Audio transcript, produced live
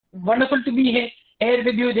wonderful to be here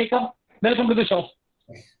with you, Jacob. Welcome to the show.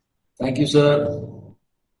 Thank you, sir.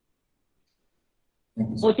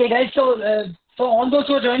 Okay, guys. So all those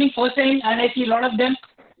who are joining first time, and I see a lot of them,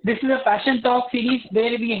 this is a Passion Talk series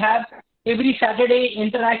where we have every Saturday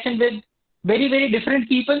interaction with very, very different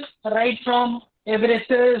people, right from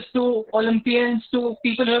Everesters to Olympians to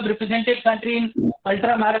people who have represented country in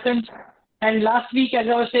ultra marathons. And last week, as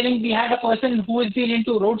I was telling, we had a person who has been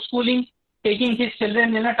into road schooling, taking his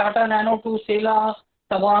children in a Tata Nano to Sela,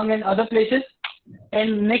 Tawang, and other places.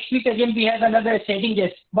 And next week again, we have another exciting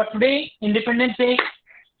guest. But today, Independence Day,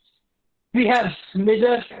 we have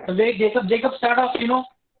Major Vivek Jacob. Jacob, start off,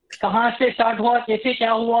 कहाँ से start हुआ, कैसे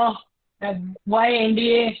क्या हुआ, and why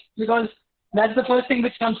NDA? Because that's the first thing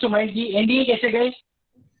which comes to mind. कि NDA कैसे गए?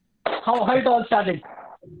 How it all started?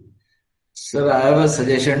 Sir, I have a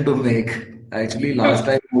suggestion to make. Actually, last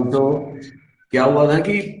time also, क्या हुआ था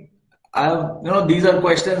कि these are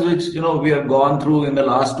questions which we have gone through in the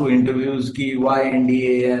last two interviews. Ki why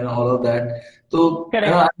NDA and all of that. So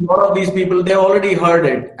a lot of these people, they already heard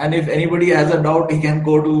it, and if anybody has a doubt, he can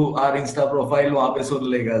go to our Insta profile. वहाँ पे सुन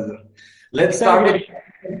लेगा, sir. Let's start with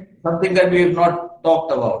something that we have not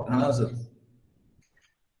talked about, sir.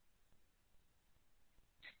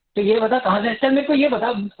 तो ये बता कहाँ से? चल मेरे को ये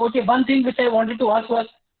बता. Okay, one thing which I wanted to ask was,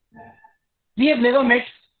 we have never met.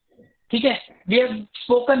 ठीक है? We have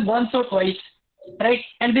spoken once or twice, right?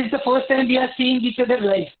 And this is the first time we are seeing each other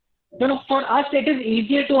live. For us it is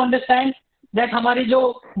easier to understand that हमारी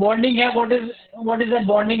जो bonding है, what is that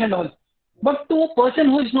bonding and all. But to a person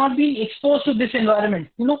who is not being exposed to this environment,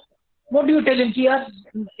 what do you tell him?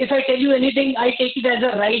 If I tell you anything, I take it as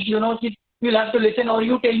a right, you'll have to listen, or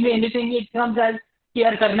you tell me anything, it comes as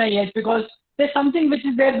यार करना ही है, because there's something which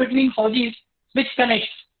is there between Fauji's which connects.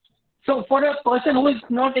 So for a person who is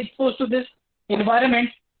not exposed to this environment,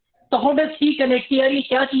 so how does he connect? यार ये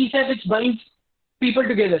क्या चीज है which binds people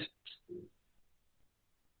together?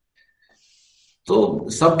 तो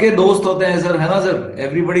सबके दोस्त होते हैं सर, है ना sir?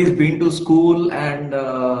 Everybody is been to school and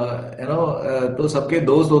तो सबके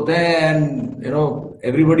दोस्त होते हैं, and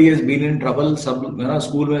everybody has been in trouble. सब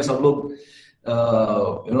स्कूल में सब लोग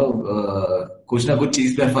कुछ ना कुछ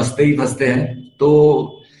चीज में फंसते हैं. तो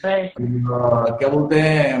क्या बोलते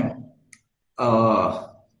हैं,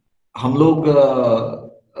 हम लोग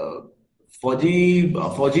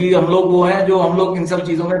फौजी हम लोग वो हैं जो हम लोग इन सब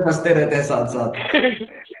चीजों में फंसते रहते हैं साथ साथ.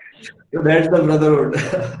 So that's the brotherhood.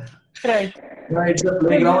 Right. It's a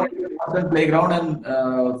playground and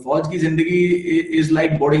फौज की जिंदगी is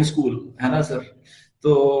like boarding school, है ना सर?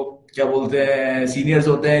 तो क्या बोलते हैं, सीनियर्स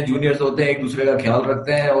होते हैं, जूनियर्स होते हैं, एक दूसरे का ख्याल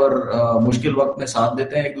रखते हैं और मुश्किल वक्त में साथ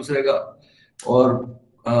देते हैं एक दूसरे का, और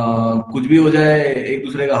कुछ भी हो जाए एक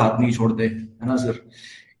दूसरे का हाथ नहीं छोड़ते, है ना सर?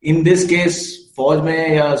 इन दिस केस फौज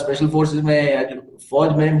में या स्पेशल फोर्सेस में या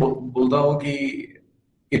फौज में बोलता हूँ कि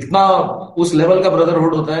इतना उस लेवल का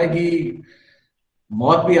ब्रदरहुड होता है कि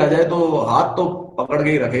मौत भी आ जाए तो हाथ तो पकड़ के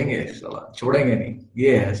ही रखेंगे, छोड़ेंगे नहीं.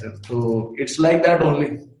 ये है सर. तो it's like that only,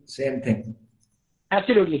 same thing.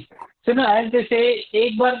 Absolutely. So as they say,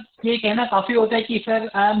 एक बार ये कहना काफी होता है कि sir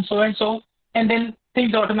I am so and so, and then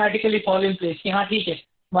things automatically fall in place कि हाँ ठीक है,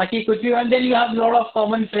 बाकी कुछ भी. And then you have a lot of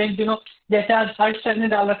common friends, जैसे आज हर्ष सर ने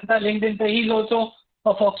डाल रखा था LinkedIn पे, he is also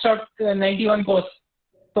a Foxtrot 91 course.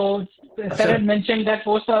 So sir had mentioned that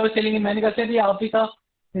post, I was telling him, मैंने कहा सर ये आप ही का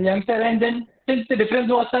youngster, and then since the difference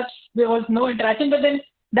was such, there was no interaction, but then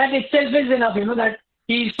that itself is enough, that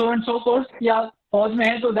he is so and so course या फौज में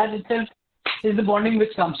है, so that itself is the bonding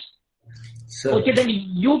which comes. Sir. Okay, then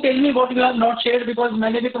you tell me what you have not shared, because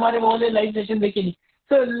मैंने भी तुम्हारे वो वाले live session देखे नहीं.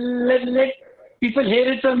 So let people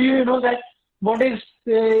hear it from you, that what is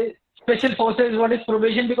special forces, what is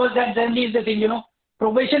probation, because that generally is the thing,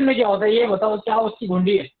 probation में क्या होता है, ये बताओ क्या उसकी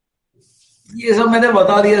घुंडी है? ये सब मैंने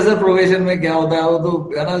बता दिया सर, प्रोबेशन में क्या होता है वो तो,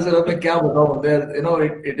 है ना सर? मैं क्या बताऊं?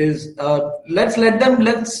 It is let's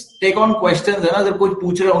take on questions, है ना सर? कुछ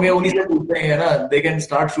पूछ रहे होंगे, उन्हीं से पूछते हैं, है ना? They can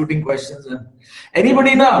start shooting questions.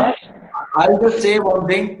 Anybody ना? I'll just say one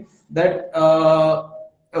thing, that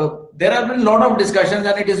there have been a lot of discussions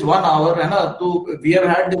and it is 1 hour, है ना? तो we have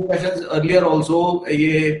had discussions earlier also,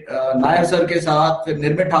 ये नायर सर के साथ, फिर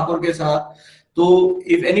निर्मित ठाकुर के साथ. तो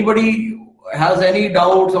if anybody has any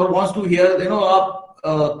doubts or wants to hear, आप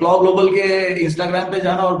क्लॉ ग्लोबल के इंस्टाग्राम पे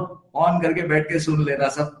जाना और ऑन करके बैठ के सुन लेना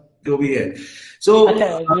सब जो भी है. So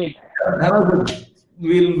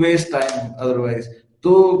we'll waste time otherwise.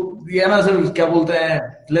 तो ये ना सर क्या बोलते हैं,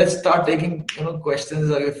 let's start taking questions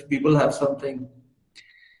if people have something.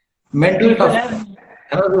 Mental toughness.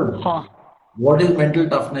 What is mental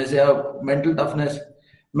toughness? Mental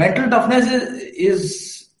toughness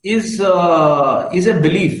is is a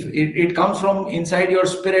belief. It comes from inside your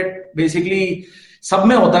spirit. Basically, सब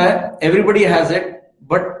में होता है. Everybody has it,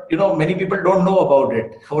 but many people don't know about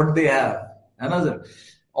it. What they have, है ना sir?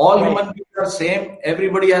 All human beings are same.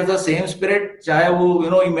 Everybody has the same spirit. चाहे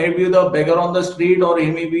वो he may be the beggar on the street, or he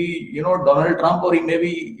may be Donald Trump, or he may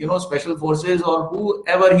be special forces, or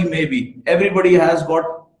whoever he may be. Everybody has got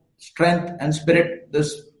strength and spirit.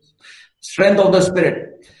 This strength of the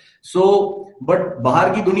spirit. So, but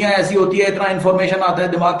बाहर की दुनिया ऐसी होती है, इतना information आता है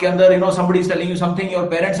दिमाग के अंदर, somebody is telling you something, your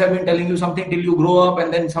parents have been telling you something till you grow up,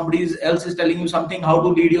 and then somebody else is telling you something, how to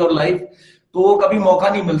lead your life. तो वो कभी मौका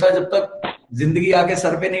नहीं मिलता, जब तक जिंदगी आके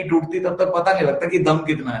सर पे नहीं टूटती तब तक पता नहीं लगता कि दम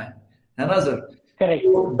कितना है ना सर? करेक्ट.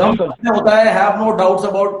 दम कितना होता है, have no doubts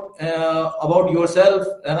about yourself,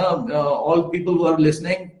 है ना? All people who are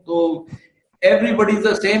listening, तो everybody is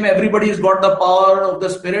the same, everybody has got the power of the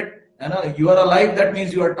spirit. You are alive, that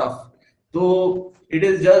means you are tough. So it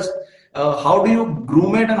is just how do you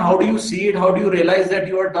groom it and how do you see it, how do you realize that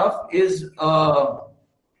you are tough is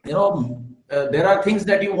there are things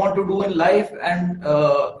that you want to do in life, and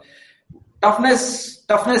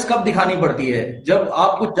toughness कब दिखानी पड़ती है? जब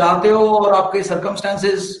आप कुछ चाहते हो और आपके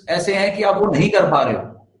सर्कमस्टेंसेस ऐसे हैं कि आप वो नहीं कर पा रहे हो,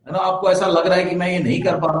 है ना? आपको ऐसा लग रहा है कि मैं ये नहीं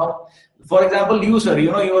कर पा रहा हूँ. For example, you sir,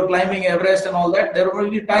 you are climbing Everest and all that. There will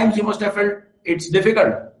be times you must have felt it's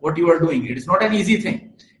difficult what you are doing. It is not an easy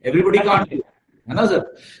thing. Everybody can't do it, है ना sir?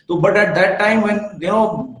 So, but at that time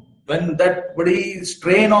when that body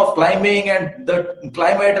strain of climbing and the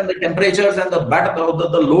climate and the temperatures and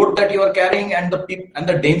the load that you are carrying and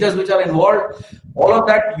the dangers which are involved, all of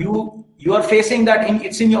that you are facing that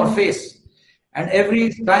it's in your face. And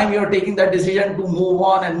every time you're taking that decision to move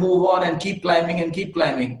on and keep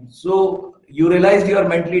climbing. So you realize you are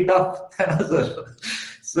mentally tough.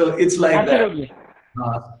 So it's like Absolutely.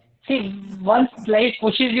 that. See, once life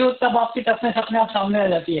pushes you, तब आपकी toughness अपने आप सामने आ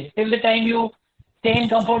जाती है. Till the time you stay in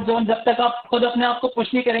comfort zone, जब तक आप खुद अपने आप को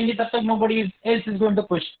push नहीं करेंगे, तब तक nobody else is going to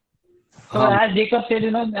push. So as Jacob said,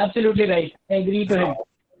 absolutely right. I agree to him.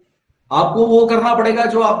 आपको वो करना पड़ेगा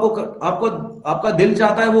जो आपका दिल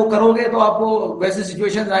चाहता है, वो करोगे तो आपको वैसे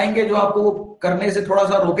सिचुएशंस आएंगे जो आपको वो करने से थोड़ा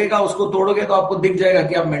सा रोकेगा. उसको तोड़ोगे तो आपको दिख जाएगा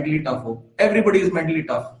कि आप मेंटली टफ हो. Everybody is mentally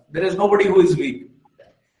tough. There is nobody who is weak.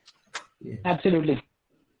 Absolutely.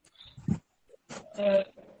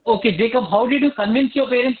 Okay, Jacob, how did you convince your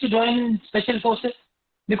parents to join special forces?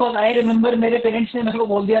 Because I remember मेरे पेरेंट्स ने मेरे को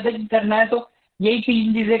बोल दिया था कि करना है तो यही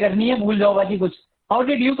 3 चीजें करनी है, भूल जाओ बाकी कुछ. How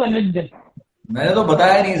did you convince them? मैंने तो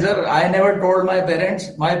बताया नहीं sir. I never told my parents.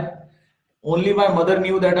 Only my mother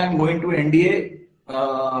knew that I am going to NDA.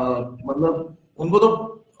 मतलब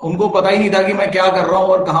उनको पता ही नहीं था कि मैं क्या कर रहा हूँ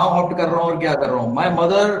और कहाँ ऑप्ट कर रहा हूँ और क्या कर रहा हूँ. My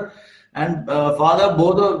mother and father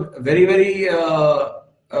both are very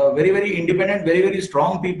very independent, very very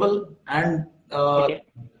strong people, and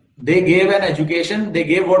they gave an education. They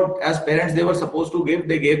gave what as parents they were supposed to give.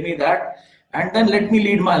 They gave me that, and then let me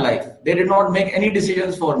lead my life. They did not make any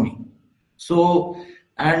decisions for me. So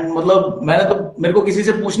and मतलब मेरे को किसी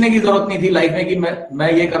से पूछने की जरूरत नहीं थी लाइफ में कि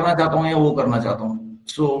मैं ये करना चाहता हूँ या वो करना चाहता हूँ.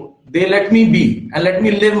 So they let me be and let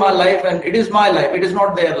me live my life, and it is my life. It is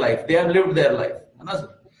not their life. They have lived their life, है ना सर?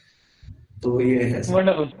 तो ये है.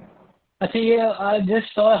 Wonderful. अच्छा, ये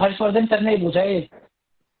जस्ट हर्षवर्धन सर ने पूछा है.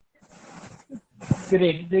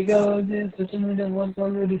 Great. Social media was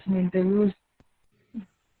always recent interviews.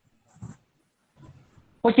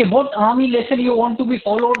 Okay, what army lesson you want to be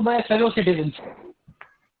followed by fellow citizens?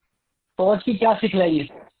 फौज की क्या सिखलाई है?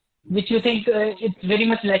 Which you think it's very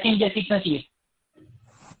much lacking, क्या सीखना चाहिए?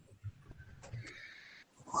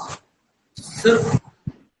 सर,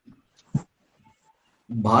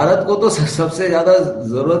 भारत को तो सबसे ज्यादा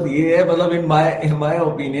जरूरत ये है, मतलब इन माय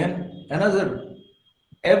ओपिनियन, है ना sir?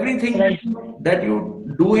 Everything that you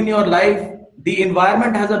do in your life, the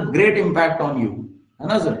environment has a great impact on you, है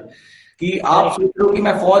ना सर? कि आप सोच रहे हो कि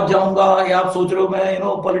मैं फौज जाऊंगा, या आप सोच रहे हो मैं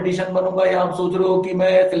पॉलिटिशियन बनूंगा, या आप सोच रहे हो कि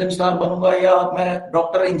मैं फिल्म स्टार बनूंगा, या मैं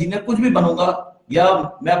डॉक्टर इंजीनियर कुछ भी बनूंगा, या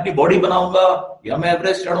मैं अपनी बॉडी बनाऊंगा, या मैं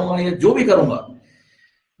एवरेस्ट चढ़ूंगा, या जो भी करूंगा.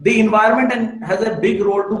 The environment has a big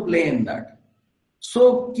role to play in that.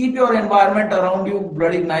 So keep your environment around you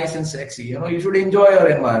bloody nice and sexy. You should enjoy your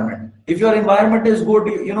environment. If your environment is good,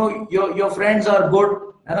 your friends are good,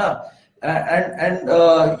 and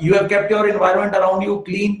you have kept your environment around you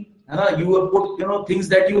clean, you have put things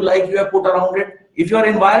that you like, you have put around it. If your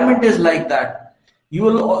environment is like that, you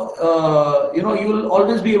will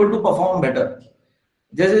always be able to perform better.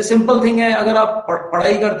 जैसे simple thing है, अगर आप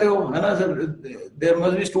पढ़ाई करते हो, है ना sir? There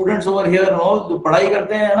must be students over here, जो पढ़ाई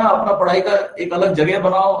करते हैं, है ना, अपना पढ़ाई का एक अलग जगह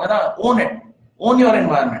बनाओ, है ना? ओन योर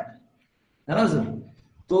एनवायरनमेंट, है ना सर?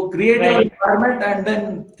 तो create your environment and then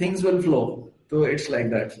things will flow. तो it's like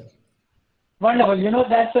that sir. Wonderful.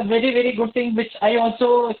 That's a very, very good thing, which I also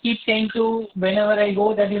keep saying to whenever I go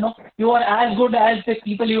that, you are as good as the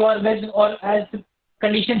people you are with or as the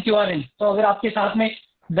conditions you are in. तो अगर आपके साथ में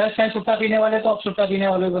 10 हैं सुट्टा पीने वाले तो आप सुट्टा पीने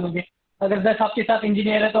वाले बनोगे. अगर 10 आपके साथ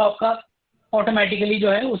इंजीनियर है तो आपका ऑटोमेटिकली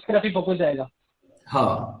जो है उस तरफ ही फोकस जाएगा.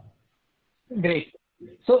 हाँ. Great.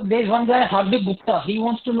 So there's one guy, Hardik Gupta. He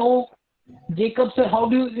wants to know, Jacob sir, how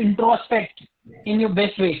do you introspect in your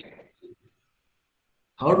best way?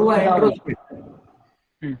 How do I introspect?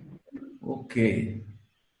 Hmm. Okay.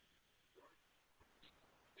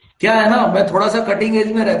 क्या है ना, मैं थोड़ा सा कटिंग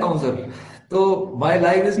एज में रहता हूँ सर, तो my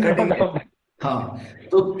life is cutting edge. हाँ,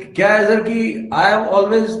 तो क्या है सर कि I have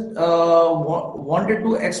always wanted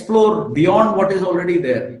to explore beyond what is already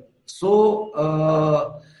there. So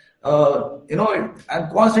I'm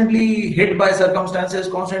constantly hit by circumstances,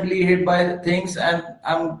 constantly hit by things, and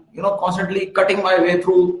I'm constantly cutting my way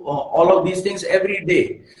through all of these things every day.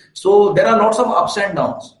 So there are lots of ups and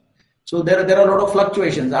downs. So there are a lot of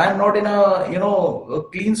fluctuations. I am not in a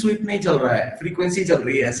clean sweep नहीं चल रहा है, frequency चल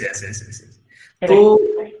रही है ऐसे.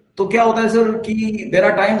 तो क्या होता है सर कि there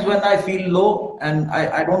are times when I feel low and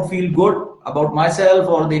I don't feel good about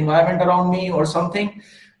myself or the environment around me or something,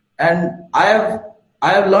 and I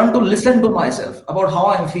have learned to listen to myself about how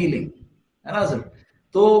I'm feeling, है ना sir.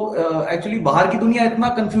 तो actually बाहर की दुनिया इतना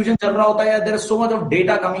confusion चल रहा होता है, there is so much of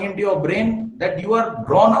data coming into your brain that you are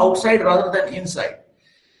drawn outside rather than inside.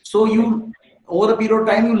 So you over a period of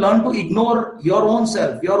time you learn to ignore your own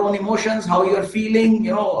self, your own emotions, how you are feeling,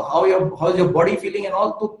 how's your body feeling and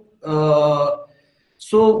all.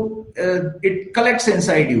 So it collects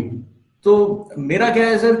inside you. तो मेरा क्या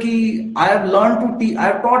है sir कि I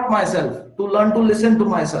have taught myself to learn to listen to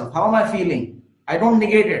myself. How am I feeling? I don't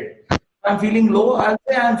negate it. If I'm feeling low, I'll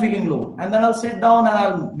say I'm feeling low, and then I'll sit down and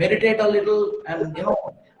I'll meditate a little, and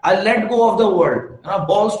I'll let go of the world,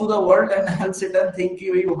 balls to the world, and I'll sit and think,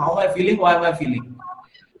 how am I feeling? Why am I feeling?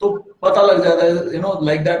 तो पता लग जाता है,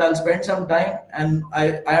 like that. I'll spend some time and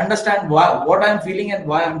I understand what I'm feeling and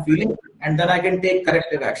why I'm feeling, and then I can take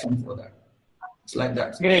corrective action for that. It's like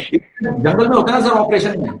that. जंगल में होता है ना sir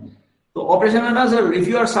operation में, तो ऑपरेशन में ना sir, if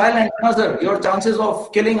you are silent ना sir, your chances of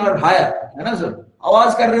killing are higher, है ना सर.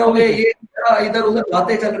 आवाज कर रहे होगे, ये इधर उधर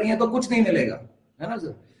बातें चल रही हैं तो कुछ नहीं मिलेगा, है ना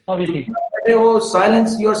सर. वो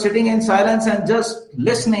silence, you are sitting in silence and just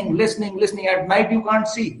listening. At night you can't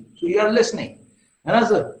see, so you are listening, है ना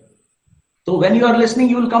sir. So when you are listening,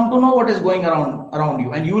 you will come to know what is going around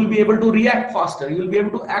you, and you will be able to react faster. You will be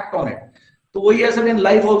able to act on it. So वही है sir, in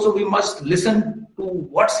life also we must listen to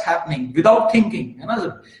what's happening without thinking, है ना sir.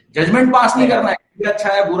 Judgement पास नहीं करना है, ये अच्छा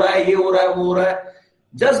है, बुरा है, ये हो रहा है, वो हो रहा है.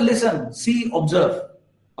 Just listen, see,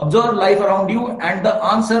 observe life around you, and the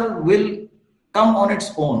answer will come on its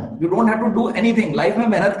own. You don't have to do anything. Life में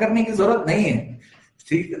मेहनत करने की जरूरत नहीं है,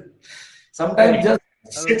 ठीक है. Sometimes just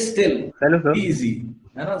sit still, be easy,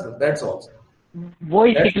 है ना सर. That's all. वो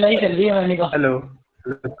ही सिखलाई चल रही है मैंने कहा. हेलो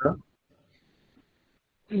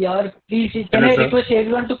यार please can I request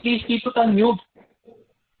everyone to please keep it on mute,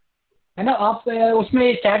 है ना. आप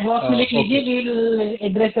उसमें चैट बॉक्स में लिख लीजिए, we will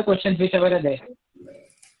address the questions whichever are there.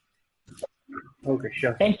 Okay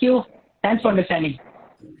sure. Thank you, thanks for understanding.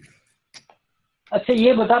 अच्छा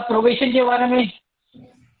ये बता, प्रोबेशन के बारे में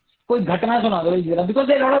कोई घटना सुना दो जरा, because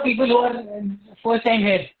there are lot of people who are first time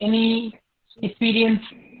here. Any experience,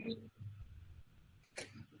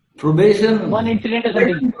 probation, one incident और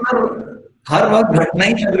समथिंग? हर वक्त घटना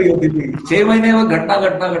ही चल रही होती थी. 6 महीने में घटना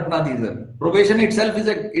थी sir. Probation itself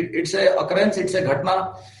it's a occurrence, it's a घटना,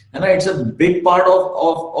 है ना. It's a big part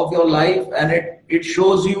of your life, and it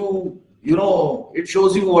shows it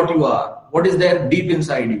shows you what you are, what is there deep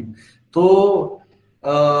inside you. तो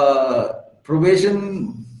प्रोबेशन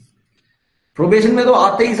में तो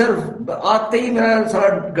आते ही मेरा सारा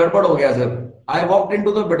गड़बड़ हो गया sir. I walked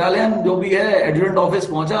into the battalion, जो भी है, adjutant office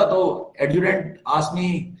पहुंचा तो adjutant asked me,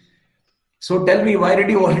 so tell me why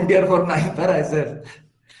did you volunteer for 9 para? I said,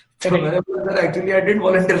 so मैंने बोला sir actually I didn't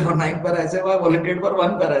volunteer for 9 para. I said I volunteered for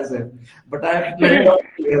 1 para. I said, but I have planned out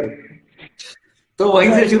here. तो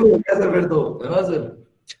वहीं से शुरू हो गया sir फिर तो, है ना सर.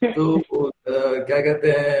 तो क्या कहते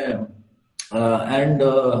हैं, and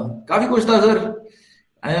काफी कुछ था sir.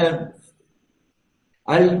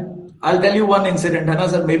 I'll tell you one incident, है ना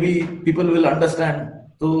sir, maybe people will understand.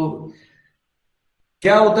 तो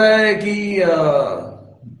क्या होता है कि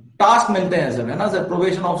टास्क मिलते हैं सर, है ना सर,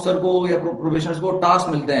 प्रोबेशन ऑफिसर को या प्रोबेशनर्स को टास्क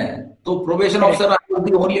मिलते हैं. तो probation officer I was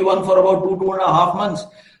the only one for about 2.5 months.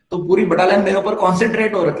 तो पूरी बटालियन मेरे ऊपर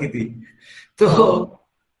कॉन्सेंट्रेट हो रखी थी. तो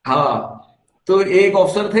हाँ, तो एक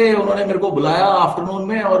ऑफिसर थे, उन्होंने मेरे को बुलाया आफ्टरनून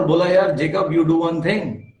में और बोला, यार Jacob, you do one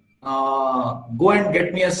thing, go and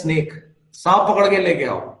get me a snake. सांप पकड़ के लेके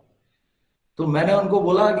आओ। तो मैंने उनको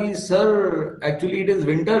बोला कि sir actually it is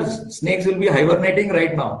winters, snacks will be hibernating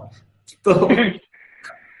right now.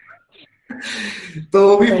 तो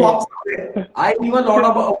वो भी fox, I knew a lot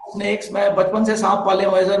about snacks. मैं बचपन से सांप पाले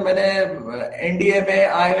हुए सर, मैंने एनडीए में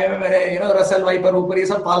आईएमए में मैंने रसेल वाइपर ऊपर ये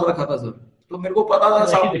सब पाल रखा था सर, तो मेरे को पता था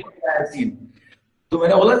सांप क्या है सीन। तो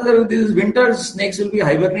मैंने बोला sir this is winter, snacks will be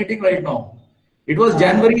hibernating right now. It was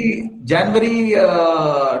January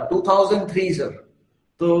 2003 sir.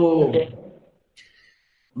 तो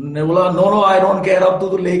ने बोला नो आई डोंट केयर, अब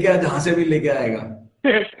तो लेके आ जहां से भी लेके आएगा।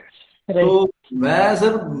 तो मैं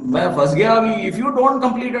फंस गया अभी। If you don't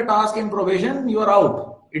complete a task in probation you are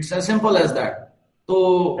out, it's as simple as that.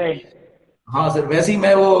 तो हाँ सर, वैसे ही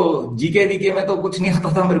मैं वो जीके वीके में तो कुछ नहीं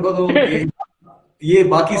आता था मेरे को, तो ये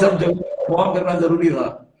बाकी सब जगह परफॉर्म करना जरूरी था।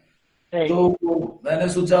 तो मैंने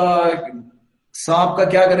सोचा सांप का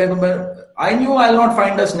क्या करें, तो मैं I knew I not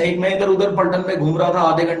find a snake. मैं इधर उधर पलटन में घूम रहा था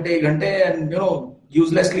आधे घंटे एक घंटे, and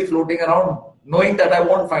uselessly floating around knowing that I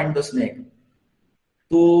won't find the snake.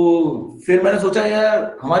 तो फिर मैंने सोचा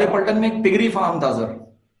यार हमारे पलटन में एक पिगरी फार्म था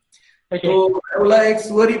सर। तो मैं बोला एक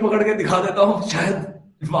सुअर ही पकड़ के दिखा देता हूँ, शायद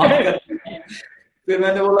माफ कर। फिर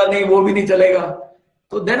मैंने बोला नहीं वो भी नहीं चलेगा।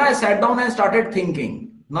 तो then I sat down and started thinking,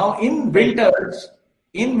 now in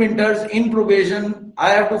winters in probation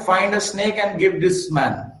I have to find a snake and give this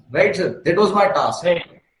man, right sir, that was my task.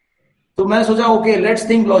 तो मैं सोचा ओके लेट्स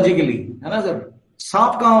थिंक लॉजिकली, है ना sir.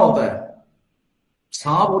 सांप कहाँ होता है?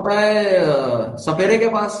 सांप होता है सपेरे के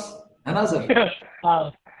पास, है ना सर।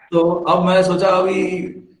 तो अब मैं सोचा अभी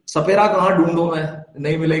सपेरा कहाँ ढूंढूं मैं,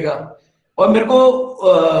 नहीं मिलेगा। और मेरे को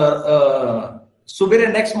सुबह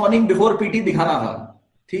नेक्स्ट मॉर्निंग बिफोर पीटी दिखाना था,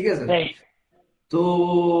 ठीक है सर। तो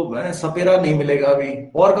मैंने सपेरा नहीं मिलेगा अभी,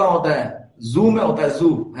 और कहाँ होता है? जू में होता है,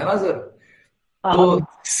 जू, है ना सर। तो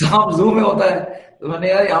सांप जू में होता है, तो मैंने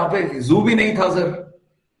यार यहाँ पे जू भी नहीं था सर।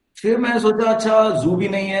 फिर मैंने सोचा अच्छा जू भी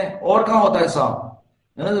नहीं है, और कहाँ होता है सांप?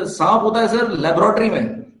 है ना सर, सांप होता है सर लेबोरेटरी में,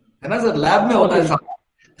 है ना सर, लैब में होता है सांप,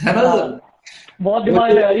 है ना सर। बहुत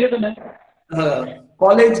दिमाग लगा रही है तुमने।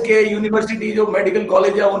 कॉलेज के यूनिवर्सिटी जो मेडिकल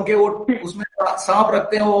कॉलेज है उनके वो उसमें सांप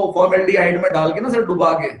रखते हैं, वो फॉर्मेल्डिहाइड में डाल के ना सर,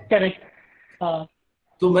 डुबा के। करेक्ट।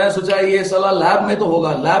 तो मैं सोचा ये साला लैब में तो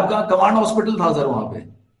होगा, लैब का कमांड हॉस्पिटल था सर वहां पे।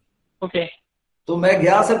 ओके। तो मैं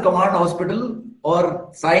गया सर कमांड हॉस्पिटल,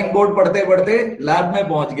 और साइन बोर्ड पढ़ते पढ़ते लैब में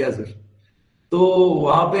पहुंच गया सर। तो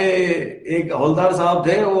वहां पे एक हवलदार साहब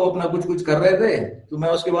थे, वो अपना कुछ कुछ कर रहे थे। तो मैं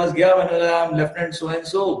उसके पास गया, मैंने कहा lieutenant so and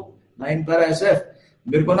so 9 para SF,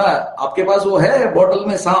 मेरे को ना आपके पास वो है बॉटल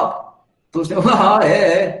में सांप? तो उसने बोला हाँ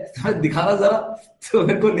है, तो दिखाना जरा। तो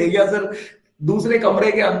मेरे को ले गया सर दूसरे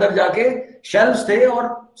कमरे के अंदर, जाके शेल्फ्स थे, और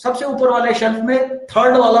सबसे ऊपर वाले शेल्फ में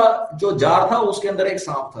थर्ड वाला जो जार था उसके अंदर एक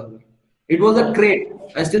सांप था। It was a krait,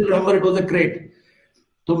 I still remember it was a krait.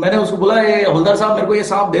 तो मैंने उसको बोला ये हवलदार साहब मेरे को ये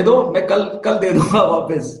सांप दे दो, मैं कल दे दूंगा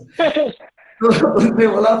वापस। तो उसने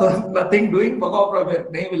बोला नथिंग डूइंग,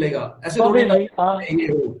 नहीं मिलेगा, ऐसे थोड़ी नहीं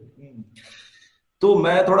हो। तो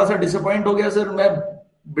मैं थोड़ा सा डिसअपॉइंट हो गया सर। मैं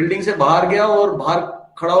बिल्डिंग से बाहर गया, और बाहर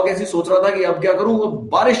खड़ा होकर ऐसे सोच रहा था कि अब क्या करूं। वो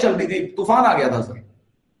बारिश चल रही थी, तूफान आ गया था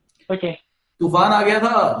सर। ओके। तूफान आ गया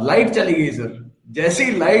था, लाइट चली गई सर।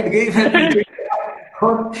 जैसी लाइट गई मैं पीछे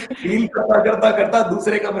और फील करता करता करता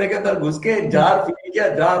दूसरे कमरे के अंदर घुस के जार फील किया,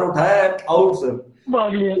 जार उठाया, आउट सर,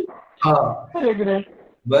 भाग लिया। हाँ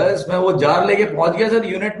बस मैं वो जार लेके पहुंच गया सर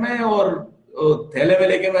यूनिट में, और थैले में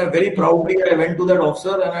लेके मैं very proudly I went to that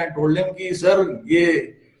officer and I told him कि सर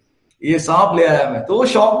ये सांप ले आया मैं। तो वो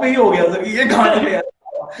शॉक में ही हो गया सर कि ये कहां से ले आया,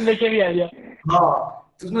 लेके भी आ गया। हाँ,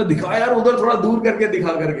 तो उसने दिखाया यार उधर थोड़ा दूर करके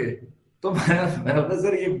दिखा करके। तो मैंने बोला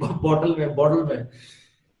सर ये बॉटल में।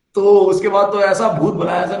 तो उसके बाद तो ऐसा भूत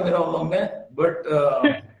बनाया सर मेरा उन लोगों ने,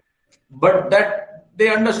 but that they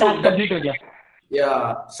understood complete हो गया। या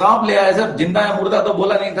सांप ले आया सर, जिंदा है मुर्दा तो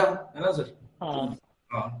बोला नहीं था, है ना सर।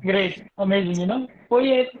 Great, amazing.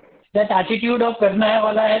 कोई दैट एटीट्यूड ऑफ करना है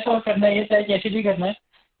वाला है तो करना है, चाहे कैसे भी करना है।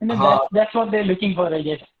 That's what they're looking for, I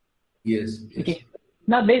guess. Yes. Okay.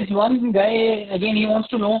 Now there's one guy again, he wants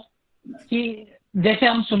to know कि जैसे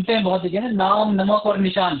हम सुनते हैं बहुत जगह ना, नाम नमक और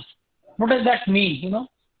निशान, what does that mean?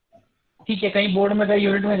 ठीक है, कहीं बोर्ड में गए,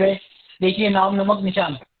 यूनिट में गए, देखिए नाम नमक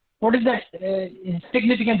निशान, what is that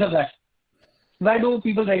significance of that? Why do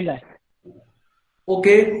people write that?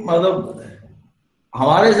 Okay, मतलब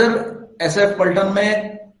हमारे सर SF पलटन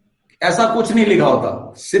में ऐसा कुछ नहीं लिखा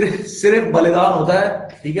होता, सिर्फ बलिदान होता है,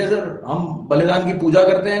 ठीक है सर। हम बलिदान की पूजा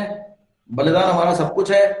करते हैं, बलिदान हमारा सब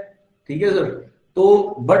कुछ है, ठीक है सर।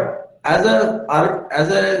 तो but as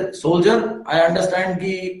a soldier I understand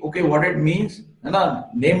कि ओके व्हाट इट मींस, है ना।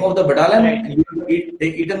 Name of the battalion, you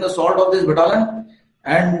eaten the salt of this battalion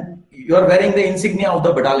and you are wearing the insignia of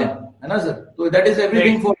the battalion, है ना sir? तो that is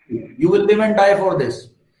everything for you. You will live and die for this,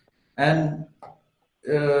 and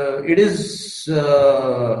it is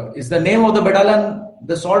the name of the battalion,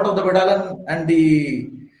 the salt of the battalion, and the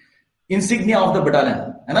insignia of the battalion,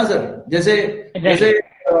 है ना sir? जैसे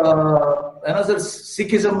है ना sir,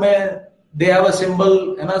 Sikhism में they have a symbol,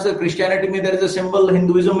 है ना sir? Christianity में there is a symbol,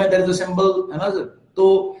 Hinduism में there is a symbol, है ना सर? तो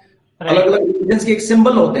अलग अलग रिलीजन्स के एक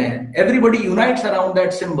सिंबल होते हैं, everybody unites around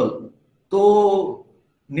that symbol. तो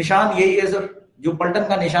निशान यही है सर, जो पलटन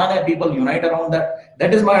का निशान है, people unite around that.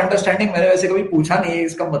 That is my understanding. मैंने वैसे कभी पूछा नहीं है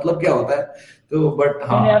इसका मतलब क्या होता है, तो बट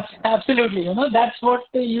हाँ, absolutely, you know that's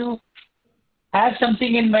what you have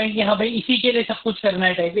something in mind कि हाँ भाई इसी के लिए सब कुछ करना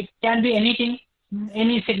है type. It can be anything,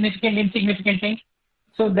 any significant insignificant thing.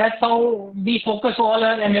 So that's how we focus all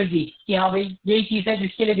our energy कि हाँ भाई यही चीज है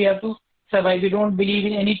जिसके लिए we have to survive. We don't believe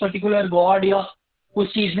in any particular god या कुछ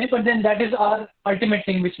चीज में, but then that is our ultimate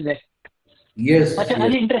thing which is there. Yes. अच्छा,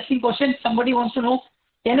 an interesting question. Somebody wants to know,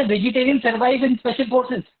 can a vegetarian survive in special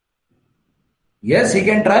forces? Yes, he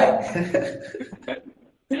can try.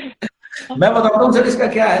 मैं बताता हूँ sir इसका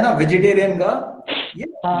क्या है ना, वेजिटेरियन का.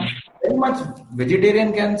 Very much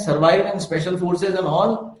vegetarian can survive in special forces and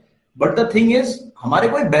all, but the thing is हमारे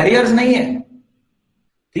कोई barriers नहीं है,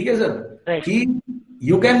 ठीक है सर? कि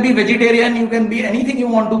you can be vegetarian, you can be anything you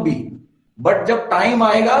want to be, but जब टाइम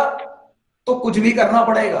आएगा तो कुछ भी करना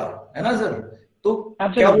पड़ेगा, है ना सर? तो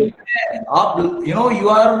क्या बोलते हैं आप, you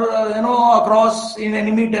are across in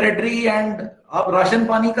enemy territory and आप राशन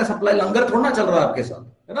पानी का सप्लाई, लंगर थोड़ा ना चल रहा है आपके साथ,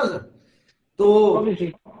 है ना सर? तो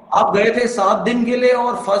आप गए थे 7 दिन के लिए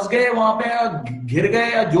और फंस गए वहां पे, घिर गए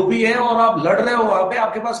या जो भी है, और आप लड़ रहे हो वहां पे,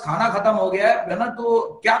 आपके पास खाना खत्म हो गया है ना? तो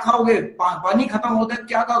क्या खाओगे? पानी खत्म होता है,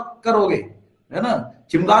 क्या करोगे, है ना?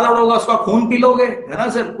 चिमगादड़ होगा, उसका खून पी लोगे, है ना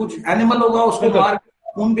सर? कुछ एनिमल होगा, उसको मार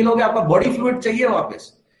खून पी लोगे. आपका बॉडी फ्लूइड चाहिए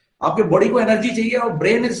वापस, आपके बॉडी को एनर्जी चाहिए, और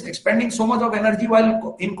brain is expending so much of energy while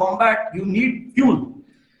in combat, you need fuel.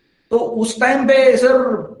 तो उस टाइम पे सर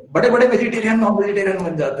बड़े बड़े वेजिटेरियन नॉन वेजिटेरियन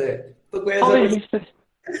बन जाते हैं. तो कोई ऐसा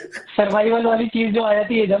सर्वाइवल वाली चीज जो आ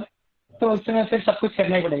जाती है जब, तो उस समय फिर सब कुछ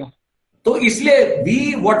करना ही पड़ेगा. तो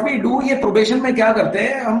इसलिए व्हाट वी डू, ये प्रोबेशन में क्या करते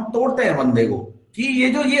हैं, हम तोड़ते हैं बंदे को, कि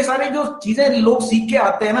ये सारी जो चीजें लोग सीख के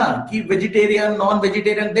आते हैं ना, कि वेजिटेरियन नॉन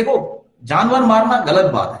वेजिटेरियन, देखो जानवर मारना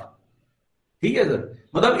गलत बात है, ठीक है सर?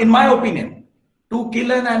 मतलब in my opinion to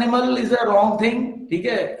kill an animal is a wrong thing, ठीक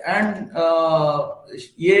है? एंड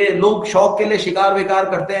ये लोग शौक के लिए शिकार विकार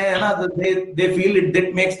करते हैं ना, they feel it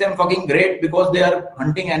that makes them fucking great because they are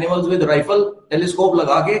hunting animals with rifle, telescope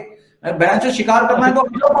लगा के. बैन से शिकार करना है तो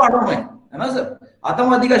पहाड़ों में, है ना सर?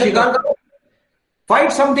 आतंकवादी का शिकार करो,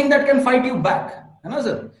 fight something that can fight you back, है ना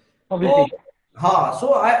सर? हाँ,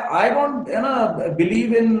 सो I don't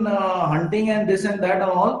believe in hunting and this and that and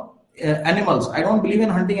all animals. I don't believe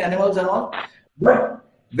in hunting animals and all, but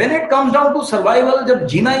when it comes down to survival, जब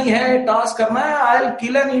जीना ही है, task करना है, I'll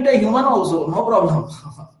kill and eat a human also, no problem.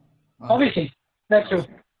 Obviously, that's true.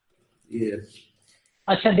 Yes.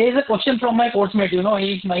 Achha, there is a question from my coursemate,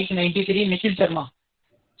 he's Mike 93, Nikhil Sharma.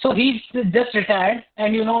 So he's just retired,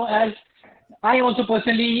 and as I also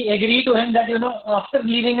personally agree to him that, after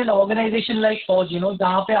leaving an organization like Fauj,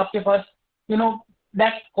 जहाँ पे आपके पास,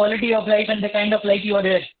 that quality of life and the kind of life you are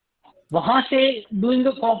there, वहाँ से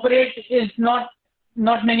doing the corporate is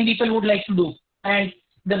not many people would like to do, and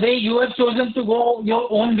the way you have chosen to go your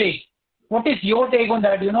own way, what is your take on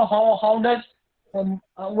that? How does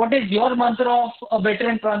what is your mantra of a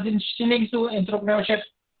veteran transitioning to entrepreneurship,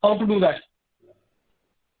 how to do that?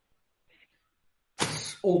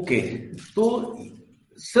 Okay, so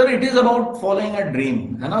sir, it is about following a dream,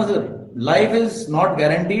 है ना sir? Life is not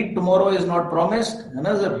guaranteed, tomorrow is not promised, है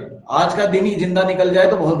ना sir? आज का दिन ही जिंदा निकल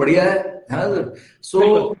जाए तो बहुत बढ़िया है ना सर? So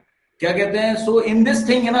क्या कहते हैं, सो इन दिस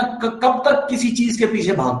थिंग, है ना, कब तक किसी चीज के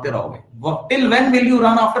पीछे भागते रहोगे? Till when will you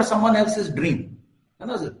run after someone else's dream, है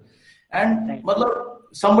ना सर? एंड मतलब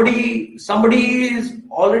somebody is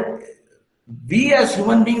already, we as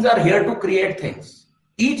human beings are here to create things.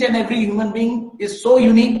 Each and every human being is so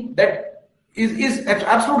unique, that is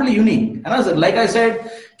absolutely unique, है ना sir? Like I said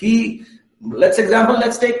कि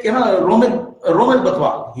let's take Romil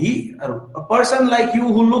Batwal. He, a person like you,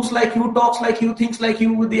 who looks like you, talks like you, thinks like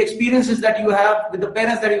you, with the experiences that you have, with the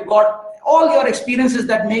parents that you got, all your experiences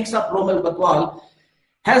that makes up Romil Batwal,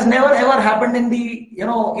 has never ever happened in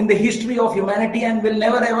the history of humanity, and will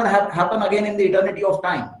never ever happen again in the eternity of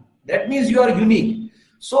time. That means you are unique.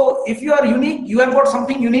 So if you are unique, you have got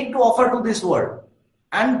something unique to offer to this world,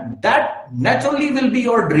 and that naturally will be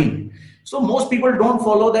your dream. So most people don't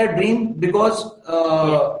follow their dream because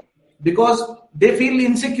they feel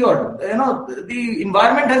insecure. The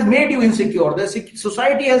environment has made you insecure. The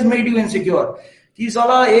society has made you insecure. कि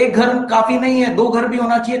साला एक घर काफी नहीं है, 2 घर भी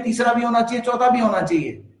होना चाहिए, तीसरा भी होना चाहिए, चौथा भी होना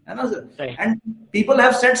चाहिए, है ना sir. And people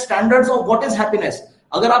have set standards of what is happiness.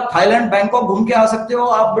 अगर आप थाईलैंड बैंकॉक घूम के आ सकते हो,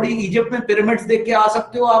 आप बड़ी इजिप्ट में पिरामिड्स देख के आ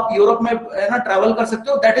सकते हो, आप यूरोप में है ना ट्रैवल कर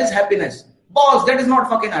सकते हो, that is happiness boss, that is not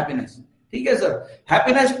fucking happiness. ठीक है sir.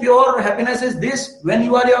 Happiness, pure happiness is this, when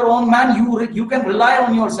you are your own man, you can rely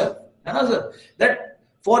on yourself, है ना sir. That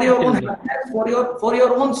for your own happiness, for your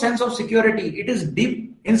own sense of security, it is deep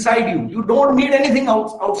inside you. You don't need anything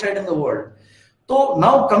outside in the world. So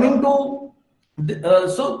now coming to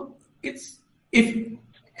so it's, if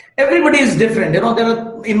everybody is different, you know, there are,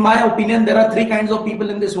 in my opinion, there are 3 kinds of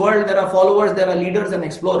people in this world. There are followers, there are leaders, and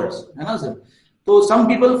explorers, है ना sir. So some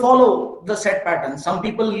people follow the set pattern, some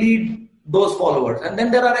people lead those followers, and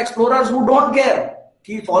then there are explorers who don't care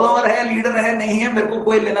कि follower है, leader है, नहीं है, मेरे को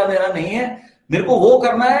कोई लेना देना नहीं है, मेरे को वो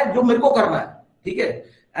करना है जो मेरे को करना है, ठीक है।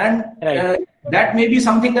 And that may be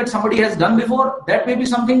something that somebody has done before, that may be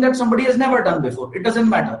something that somebody has never done before, it doesn't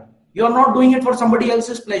matter. You are not doing it for somebody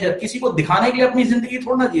else's pleasure. किसी को दिखाने के लिए अपनी जिंदगी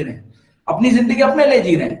थोड़ा ना जी रहे हैं, अपनी जिंदगी अपने लिए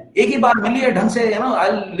जी रहे हैं। एक ही बार मिली है ढंग से, you know,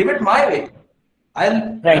 I'll live it my way,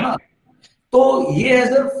 है ना। तो ये है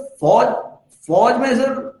सर फौज में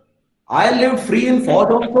sir, I lived free in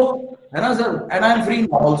फौज also, है ना sir, and I M free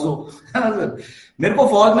now also, है ना सर। मेरे को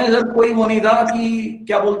फौज में सर कोई वो नहीं था कि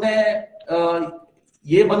क्या बोलते हैं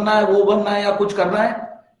ये बनना है, वो बनना है, या कुछ करना है।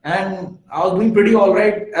 And I was doing pretty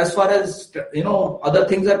alright as far as you know other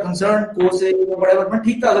things are concern, courses whatever, मैं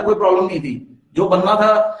ठीक था, कोई प्रॉब्लम नहीं थी। जो बनना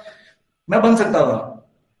था मैं बन सकता था।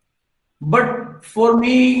 But for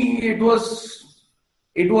me it was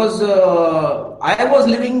I was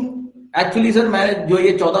living actually sir, मैंने जो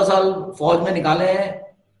ये 14 साल फौज में निकाले हैं,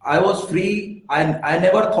 I was free. I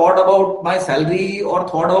never thought about my salary or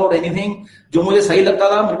thought about anything. जो मुझे सही लगता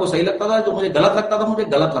था मेरे को सही लगता था, जो मुझे गलत लगता था मुझे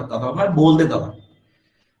गलत लगता था, मैं बोल देता था।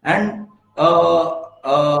 And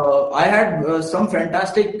I had some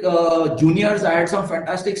fantastic juniors, I had some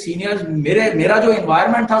fantastic seniors. मेरा जो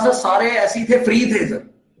environment था सर, सारे ऐसे ही थे, फ्री थे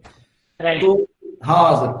सर। तो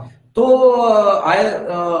हाँ सर, तो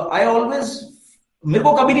I always, मेरे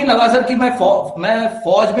को कभी नहीं लगा सर कि मैं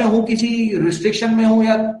फौज में हूं, किसी रिस्ट्रिक्शन में हूं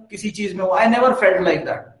या किसी चीज में हूं। I never felt like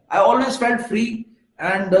that, I always felt free.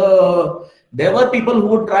 And there were people who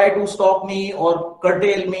would try to stop me और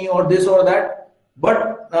curtail me or this or that, but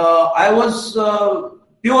I was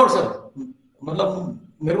pure sir। मतलब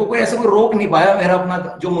मेरे को कोई ऐसा कोई रोक नहीं पाया मेरा अपना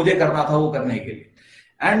जो मुझे करना था वो करने के लिए।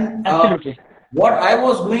 And what I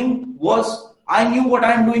was doing was, I knew what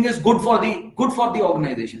I am doing is good for the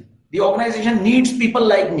organization. The organization needs people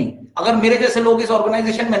like me. अगर मेरे जैसे लोग इस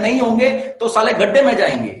ऑर्गेनाइजेशन में नहीं होंगे तो साले गड्ढे में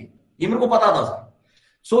जाएंगे, ये मेरे को पता था sir.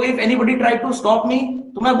 So if anybody try to stop me,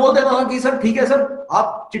 तो मैं बोल देता था कि सर ठीक है सर,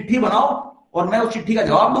 आप चिट्ठी बनाओ और मैं उस चिट्ठी का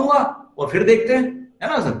जवाब दूंगा और फिर देखते हैं, है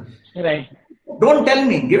ना sir. Right, don't tell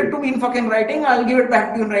me, give it to me in fucking writing, I will give it back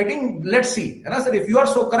to you in writing, let's see, है ना sir, if you are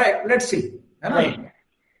so correct let's see, है ना।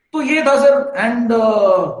 तो ये था sir. And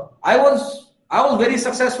I was very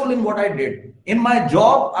successful in what I did. In my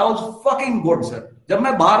job, I was fucking good, sir. जब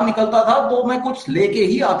मैं बाहर निकलता था तो मैं कुछ लेके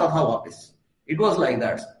ही आता था वापस. It was like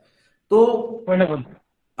that. तो wonderful.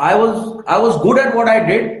 I was good at what I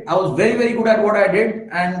did. I was very, very good at what I did.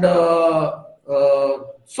 And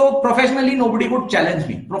so professionally, nobody could challenge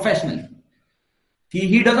me. Professionally.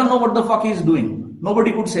 He doesn't know what the fuck he's doing.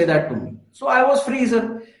 Nobody could say that to me. So I was free, sir.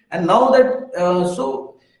 And now that, so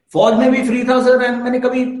फौज में भी free था sir. And मैंने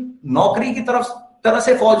कभी नौकरी की तरह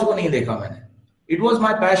से फौज को नहीं देखा मैंने। It was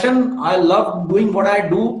my passion, I love doing what I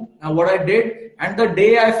do and what I did, and the day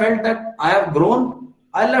I felt that I have grown,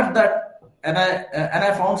 I left that and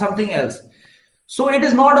I found something else. So it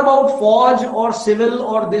is not about फौज और civil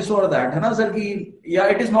और this और that, है ना sir, कि या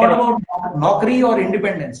it is not about नौकरी और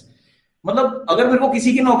इंडिपेंडेंस। मतलब अगर मेरे को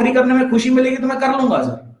किसी की नौकरी करने में खुशी मिलेगी तो मैं कर लूंगा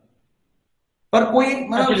सर, पर कोई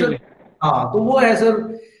मतलब हाँ, तो वो है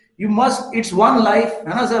sir, you must, it's one life,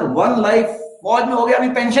 है ना सर, वन लाइफ। फौज में हो गया, अभी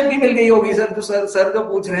पेंशन भी मिल गई होगी सर, तो सर जो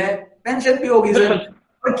पूछ रहे हैं, पेंशन भी होगी सर,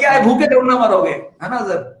 और क्या है, भूखे थोड़ा मरोगे, है ना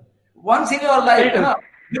sir, once in your life, है ना।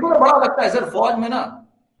 मेरे को बड़ा लगता है सर, फौज में ना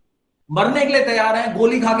मरने के लिए तैयार हैं,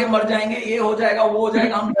 गोली खा के मर जाएंगे, ये हो जाएगा वो हो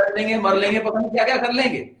जाएगा, हम डर लेंगे, मर लेंगे, पता नहीं क्या क्या कर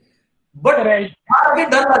लेंगे, बट आगे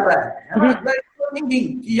डर लग रहा है ना,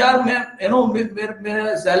 थिंकिंग कि यार मैं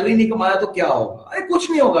मेरा सैलरी नहीं कमाया तो क्या होगा। अरे कुछ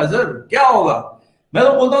नहीं होगा सर, क्या होगा। मैं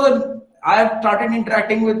तो बोलता हूँ I have started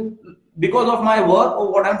interacting with, because of my work और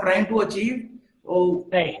what I am trying to achieve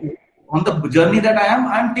on the journey that I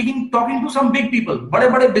am talking to some big people, बड़े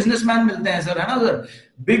बड़े बिजनेसमैन मिलते हैं सर, है ना sir,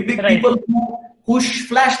 big people who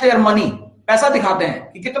flash their money, पैसा दिखाते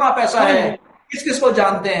हैं कि कितना पैसा है, किस किस को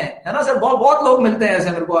जानते हैं, है ना सर, बहुत लोग मिलते हैं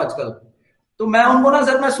ऐसे मेरे को आजकल। तो मैं उनको ना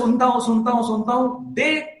सर मैं सुनता हूँ दे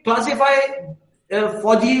क्लासिफाई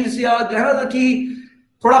फौजीज या जो है ना कि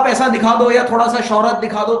थोड़ा पैसा दिखा दो या थोड़ा सा शोहरत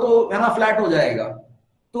दिखा दो तो है ना फ्लैट हो जाएगा।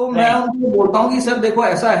 तो मैं राइट। उनको बोलता हूँ कि सर देखो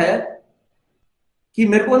ऐसा है कि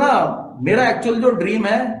मेरे को ना मेरा एक्चुअल जो ड्रीम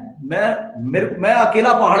है, मैं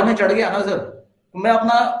अकेला पहाड़ में चढ़ गया ना सर, तो मैं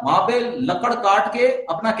अपना वहां पे लकड़ काट के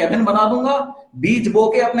अपना कैबिन बना दूंगा, बीज बो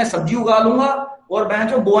के अपने सब्जी उगा लूंगा और मैं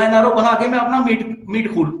जो बो एंड एरो बना के मैं अपना मीट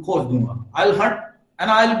खोज दूंगा। I will Hunt and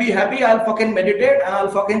I will be happy, I will fucking meditate and I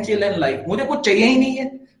will fucking chill in life. मुझे कुछ चाहिए ही नहीं है,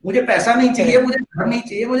 मुझे पैसा नहीं चाहिए, करेक्ट। मुझे घर नहीं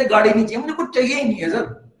चाहिए, मुझे गाड़ी नहीं चाहिए, मुझे कुछ चाहिए ही नहीं है सर।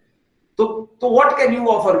 तो what can you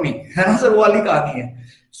offer me, है ना सर, वो वाली कहानी है।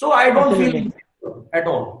 सो I don't feel absolutely. at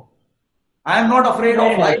all. I am not afraid of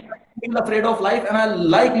very nice. life. I feel afraid of life and I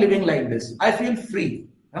like living like this. I feel free.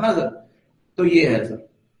 है ना sir? तो ये है sir.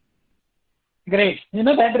 Great.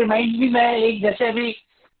 That reminds me, मैं एक जैसे अभी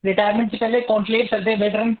retirement से पहले कॉन्क्लेव चलते,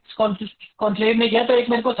 वेटरन कॉन्क्लेव में गया तो एक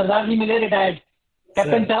मेरे को सरदार जी मिले, रिटायर्ड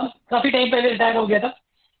कैप्टन साहब, काफी टाइम पहले रिटायर हो गया था।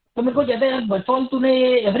 तो मेरे को कहते हैं यार बचौल तूने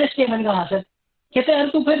ये एवरेस्ट किया। मैंने कहा हाँ सर। कहते हैं यार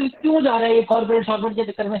तू फिर क्यों जा रहा है ये कॉर्पोरेट शॉर्पोरेट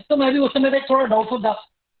के चक्कर में। तो मैं भी उस समय पे थोड़ा डाउटफुल था।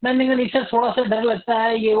 मैंने कहा नहीं सर थोड़ा सा डर लगता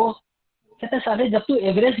है ये वो। कहते हैं साले जब तू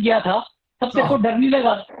एवरेस्ट गया था तब तेरे को डर नहीं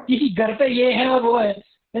लगा कि घर पे ये है और वो है।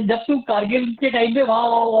 जब तू कारगिल के टाइम पे वहां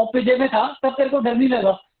ओपीजे में था तब तेरे को डर नहीं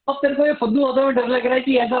लगा। अब तेरे को ये फुद्दू होते हुए डर लग रहा है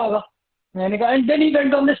कि ऐसा होगा। मैंने कहा and then he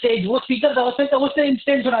went on the stage, वो स्पीकर था उसने, तब उसने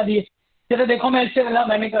इंस्टेंट सुना दिए, कहते देखो मैं इससे मिला।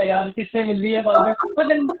 मैंने कहा यार किससे मिल रही है बाद में। But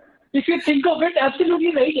then if you think of it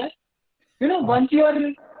absolutely right है।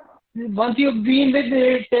 Once you been with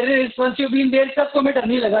terrorist, once you been there, तब तुम्हें डर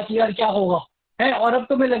नहीं लगा कि यार क्या होगा है। और अब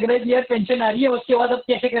तुम्हें लग रहा है कि यार पेंशन आ रही है उसके बाद अब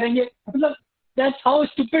कैसे करेंगे। मतलब that's how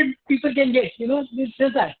stupid people can get, it's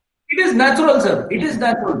just that. It is natural, sir. It is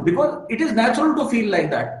natural because it is natural to feel like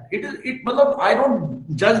that. मतलब I don't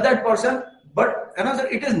judge that person, but है ना sir,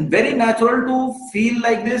 it is very natural to feel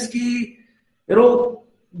like this कि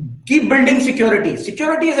keep building security.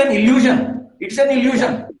 Security is an illusion. It's an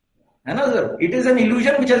illusion. है ना sir? It is an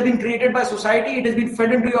illusion which has been created by society. It has been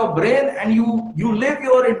fed into your brain and you live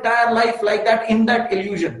your entire life like that in that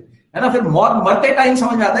illusion. है ना? फिर मरते time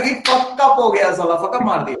समझ में आता है कि फक हो गया साला, फक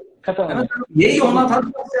मार दिया। है ना? यही होना था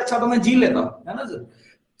तो उससे अच्छा तो मैं जी लेता, है ना sir?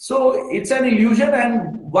 So it's an illusion and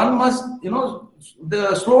one must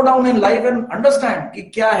slow down in life and understand कि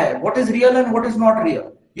क्या है, what is real and what is not real.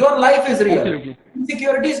 Your life is real. Absolutely.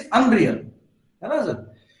 Insecurity is unreal. है ना सर?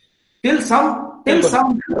 Till some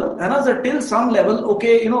level, है ना sir? Till some level,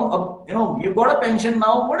 okay, you got a pension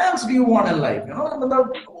now. What else do you want in life?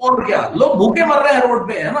 मतलब और क्या? लोग भूखे मर रहे हैं रोड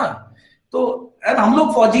पे, है ना? तो हम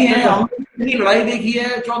लोग फौजी हैं, हम लोग इतनी लड़ाई देखी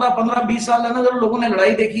है, 14, 15, 20 साल है ना जब लोगों ने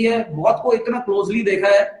लड़ाई देखी है, बहुत को इतना क्लोजली देखा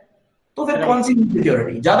है, तो फिर कौन सी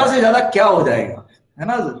इनसिक्योरिटी, ज्यादा से ज्यादा क्या हो जाएगा, है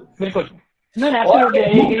ना सर? बिल्कुल। और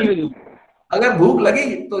अगर भूख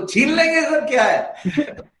लगी तो छीन लेंगे सर, क्या है?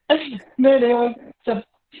 नहीं सब,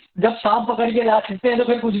 जब सांप पकड़ के ला सकते हैं तो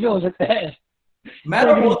फिर कुछ भी हो सकता है। मैं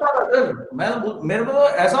तो बोलता था सर, मेरे को तो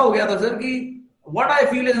ऐसा हो गया था सर कि व्हाट आई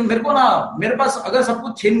फील इज, मेरे पास अगर सब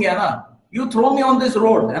कुछ छिन गया ना, you throw me on this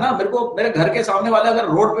road, है ना, मेरे घर के सामने वाले अगर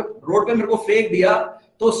रोड पे मेरे को फेंक दिया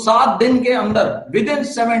तो 7 दिन के अंदर, विद इन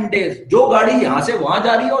 7 days, जो गाड़ी यहां से वहां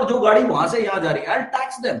जा रही है और जो गाड़ी वहां से यहां जा रही है, आई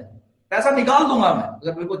टैक्स देम, पैसा निकाल दूंगा मैं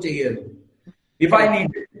अगर मेरे को चाहिए तो, इफ आई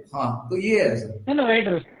नीड इट। हाँ, तो ये है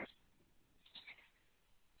sir.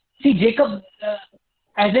 See, Jacob,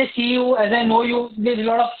 as I see you, as I know you, there's a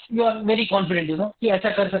lot of, you are very confident, कि ऐसा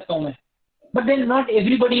कर सकता हूं मैं। But then not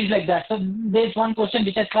everybody is like that. So there's one question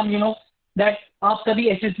which has come, that आप कभी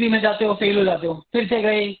SSB में जाते हो, फेल हो जाते हो, फिर से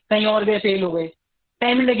गए, कहीं और गए, फेल हो गए।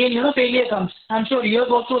 Time and again, failure comes. I'm sure you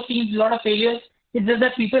have also seen a lot of failures. It's just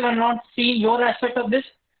that people are not seeing your aspect of this.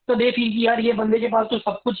 So they feel कि यार ये बंदे के पास तो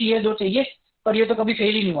सब कुछ ही है जो चाहिए, पर ये तो कभी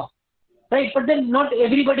फेल ही नहीं हुआ। Right? But then not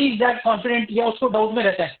everybody is that confident या उसको डाउट में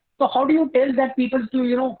रहता है। So how do you tell that people to,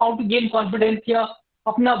 how to gain confidence या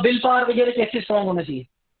अपना विल पावर वगैरह कैसे स्ट्रांग होना चाहिए?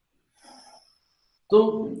 तो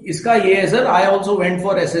इसका ये है sir, I also went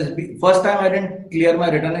for SSB. First time I didn't clear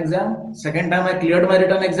my written exam, second time I cleared my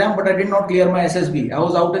written exam, but I did not clear my SSB. I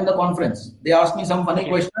was out in the conference. They asked me some funny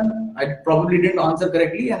question. I probably didn't answer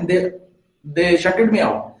correctly and they shutted me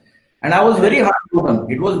out. And I was very heartbroken.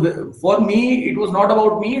 It was, for me, it was not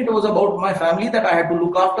about me, it was about my family that I had to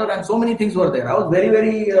look after and so many things were there. I was very,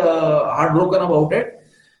 very heartbroken about it.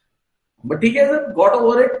 But ठीक है sir, got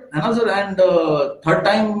over it, है ना sir? And third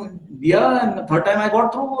time दिया, and third time I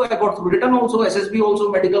got through written also, SSB also,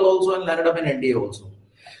 medical also, and landed up in NDA also.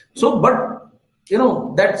 So, but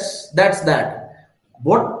that's that.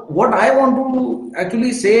 What I want to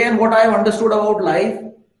actually say and what I have understood about life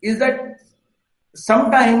is that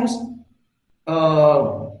sometimes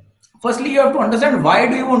firstly you have to understand why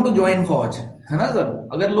do you want to join फौज, है ना sir?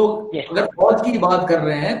 अगर फौज की बात कर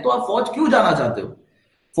रहे हैं तो आप फौज क्यों जाना चाहते हो?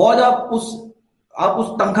 फौज आप उस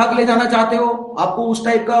तनख्वाह के लिए जाना चाहते हो? आपको उस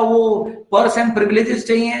टाइप का वो पर्स एंड प्रिविलेजेस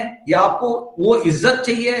चाहिए, या आपको वो इज्जत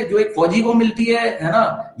चाहिए जो एक फौजी को मिलती है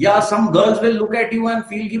ना? या some girls will look at you and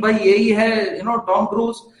feel कि भाई यही है टॉम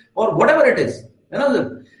क्रूज, और व्हाटएवर इट इज, है ना सर?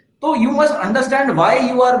 तो you must understand why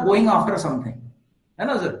you are going after something, है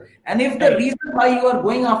ना sir? And if the reason why you are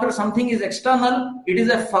going after something is external, it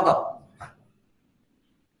is a fuck up.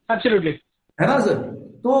 Absolutely, है ना sir?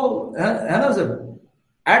 तो है ना सर,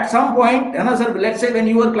 एट सम पॉइंट, है ना sir, let's say when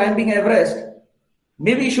you are climbing Everest,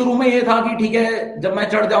 may be शुरू में ये था कि ठीक है जब मैं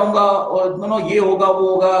चढ़ जाऊंगा और ये होगा वो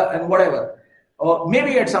होगा एंड व्हाटएवर, और may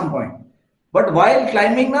be at some point, but while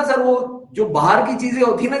climbing ना सर, वो जो बाहर की चीजें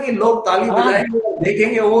होती ना कि लोग ताली बजाएंगे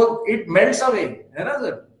देखेंगे, वो इट मेल्ट्स अवे, है ना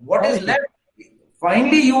sir? What is left,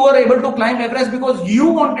 finally you are able to climb Everest because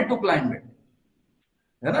you wanted to climb it,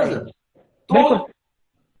 है ना सर?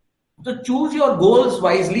 तो choose your goals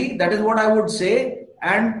wisely, that is what I would say.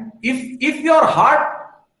 And if your heart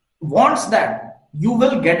wants that, you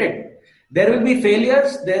will get it. There will be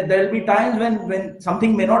failures, there will be times when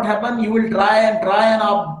something may not happen, you will try and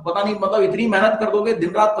आप पता नहीं मतलब इतनी मेहनत कर दोगे,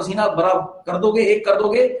 दिन रात पसीना भरा कर दोगे, एक कर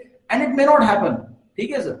दोगे, and it may not happen, ठीक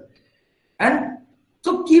है sir? And so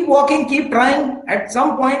keep walking, keep trying. At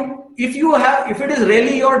some point, if it is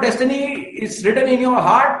really your destiny, it's written in your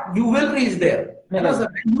heart, you will reach there. है ना sir?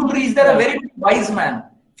 You will reach there a very wise man.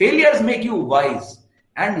 Failures make you wise.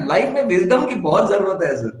 And life में wisdom की बहुत जरूरत है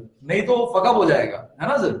sir, नहीं तो fuck up हो जाएगा, है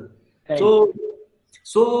ना sir?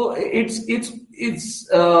 So it's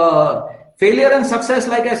failure and success,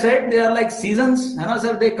 like I said, they are like seasons, है ना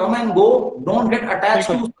sir? They come and go. Don't get attached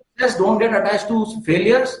to success, don't get attached to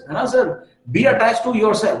failures, है ना sir? Be attached to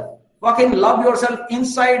yourself. Fucking love yourself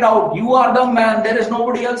inside out. You are the man. There is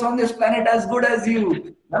nobody else on this planet as good as you,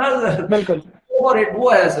 है ना sir? बिल्कुल, और वो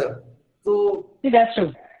है sir. तो that's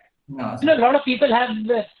true. A lot of people have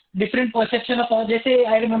different perception of फौज. जैसे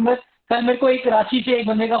I remember कल मेरे को एक रांची से एक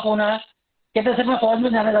बंदे का फोन आया, कहता सर मैं फौज में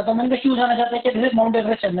जाना चाहता हूँ। मैंने कहा क्यों जाना चाहता है? कहते माउंट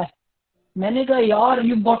एवरेस्ट चढ़ना है। मैंने कहा यार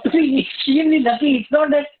you got to be extremely lucky, it's not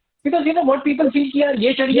that because you know what people feel कि यार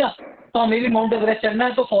ये चढ़ गया तो हमें भी माउंट एवरेस्ट चढ़ना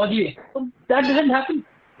है तो फौज ही है, तो दैट डजंट हैपन।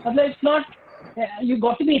 मतलब it's not, you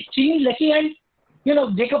got to be extremely lucky and you know,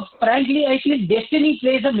 Jacob, frankly, I feel destiny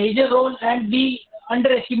plays a major role and we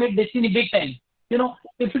underestimate destiny big time. You know,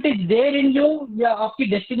 if it is there in you, या आपकी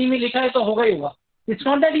destiny में लिखा है तो होगा ही होगा. It's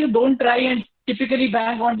not that you don't try and typically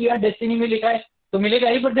bank on your destiny में लिखा है तो मिलेगा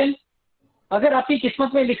ही, but then अगर आपकी किस्मत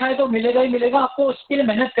में लिखा है तो मिलेगा ही मिलेगा, आपको उसके लिए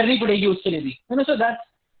मेहनत करनी पड़ेगी उसके लिए भी. You know, so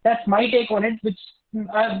that's my take on it, which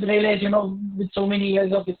I've realized, you know, with so many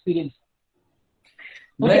years of experience.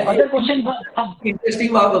 Okay, other question.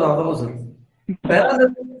 Interesting बात बताता हूँ सर।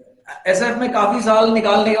 एसएफ में काफी साल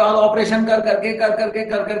निकालने के बाद ऑपरेशन कर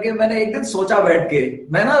करके मैंने एक दिन सोचा बैठ के,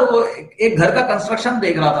 मैं ना वो एक घर का कंस्ट्रक्शन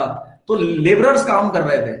देख रहा था, तो लेबरर्स काम कर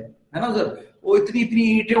रहे थे, है ना सर? वो इतनी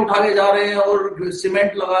ईंटें उठा के जा रहे हैं और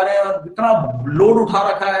सीमेंट लगा रहे हैं और इतना लोड उठा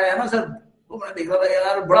रखा है ना सर? तो मैं देख रहा था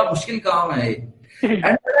यार बड़ा मुश्किल काम है ये।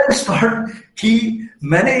 एंड स्टार्ट कि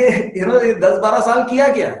मैंने ये 10-12 साल किया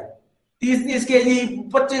क्या, 30-30 केजी,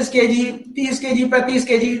 25 केजी, 30 केजी, 35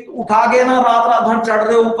 केजी उठा के ना रात भर चढ़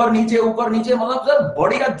रहे ऊपर नीचे, मतलब सर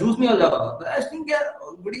बॉडी का जूस निकल जाता था। क्या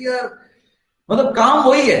बढ़िया, मतलब काम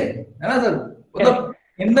वही है ना सर? मतलब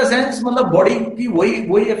इन द सेंस, मतलब बॉडी की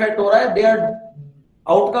वही इफेक्ट हो रहा है। They are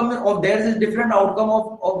outcome of their is different, outcome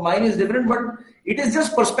of mine is different, but it is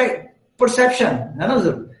just perception, है ना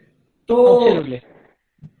सर? तो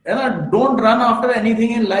है ना, don't run after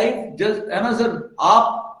anything in life, just, है ना सर,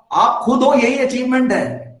 आप खुद हो, यही अचीवमेंट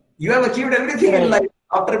है। You have achieved everything in life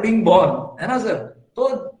after being born, है ना सर? तो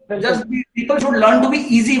just people should learn to be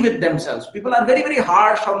easy with themselves. People are very very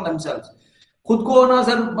harsh on themselves. खुद को ना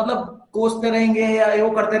सर मतलब कोसते रहेंगे या वो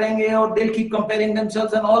करते रहेंगे और they will keep comparing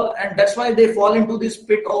themselves and all, and that's why they fall into this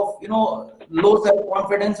pit of low self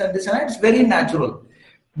confidence and this and it's very natural.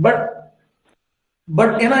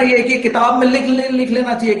 But है ना, ये कि किताब में लिख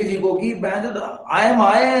लेना चाहिए किसी को कि I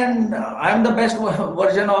am the best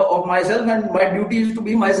version of myself and my duty is to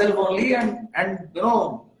be myself only, and I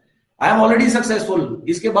am already successful.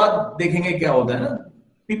 इसके बाद देखेंगे क्या होता है ना।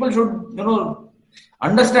 People should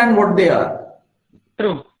understand what they are.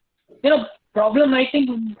 True. Problem I think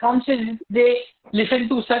comes is they listen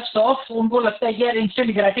to such talks. उनको लगता है कि यार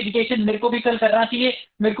इंस्टेंट ग्रेटिफिकेशन मेरे को भी कल करना चाहिए,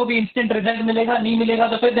 मेरे को भी इंस्टेंट रिजल्ट मिलेगा, नहीं मिलेगा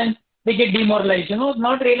तो फिर then they get demoralized,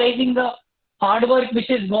 not realizing the hard work which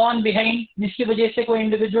is gone behind, जिसकी वजह से कोई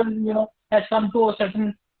individual, has come to a certain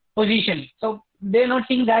position. So they're not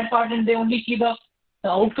seeing that part and they only see the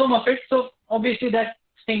outcome of it. So obviously that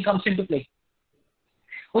thing comes into play.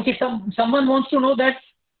 Okay, someone wants to know that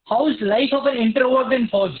how is life of an introvert in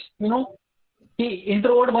Fauj? You know, कि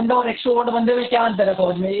introvert बंदा और extrovert बंदे में क्या अंतर है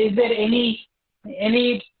फौज में? Is there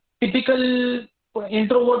any typical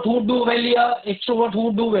introvert who do well या extrovert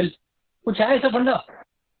who do well? कुछ है ऐसा बंदा?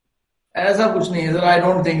 ऐसा कुछ नहीं है sir, I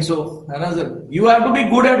don't think so, है ना sir. You have to be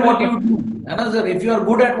good at what you do, है ना sir. If you are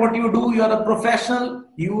good at what you do, you are a professional,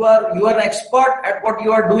 you are expert at what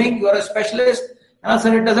you are doing, you are a specialist, है ना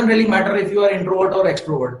sir. It doesn't really matter if you are introvert और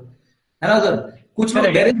extrovert, है ना sir. कुछ लोग,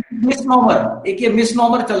 there is मिसनॉमर, एक ये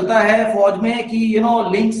मिसनॉमर चलता है फौज में कि you know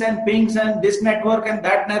links and pings and this network and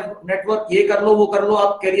that network, ये कर लो वो कर लो,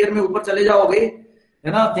 आप करियर में ऊपर चले जाओगे,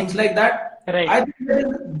 है ना. Things like that. Right. I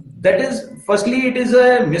think that is firstly it is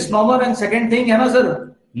a misnomer, and second thing, है ना सर,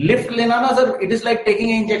 लिफ्ट लेना ना sir, it is like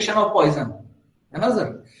taking an injection of poison, है ना सर.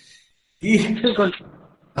 बिल्कुल.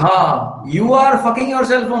 हाँ, you are fucking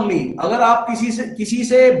yourself only. अगर आप किसी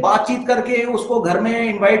से बातचीत करके उसको घर में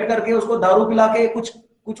इनवाइट करके उसको दारू पिला के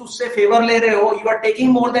कुछ उससे फेवर ले रहे हो, you are taking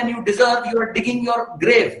more than you deserve, you are digging your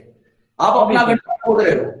grave. आप अपना गड्ढा खोद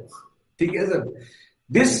रहे हो, ठीक है sir.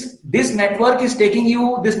 This network is taking you,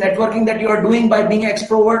 this networking that you are doing by being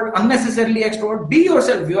extrovert, unnecessarily extrovert. Be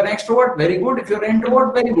yourself. If you are an extrovert, very good. If you are an introvert,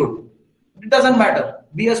 very good. It doesn't matter.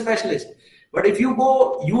 Be a specialist. But if you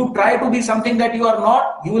try to be something that you are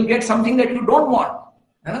not, you will get something that you don't want.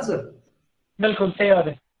 है ना sir? बिल्कुल सही बात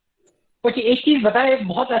है. कुछ एक चीज बताए,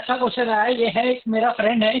 बहुत अच्छा क्वेश्चन आया है. ये है, एक मेरा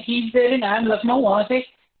फ्रेंड है, he is there in IIM Lucknow, वहां से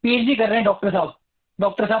PhD कर रहे हैं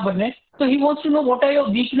डॉक्टर साहब बनने. तो he wants to know what are your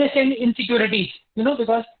weakness and insecurities, you know,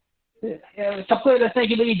 because सबको लगता है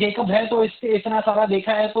कि भाई जेकब है तो इससे इतना सारा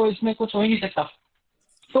देखा है तो इसमें कुछ हो ही नहीं सकता.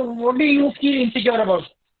 तो what do you feel insecure about?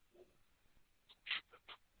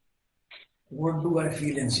 What do I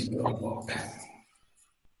feel insecure about?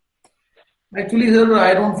 Actually, sir,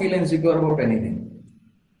 I don't feel insecure about anything.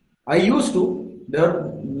 I used to. There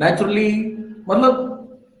naturally, मतलब,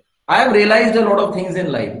 I have realized a lot of things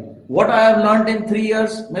in life. What I have learned in 3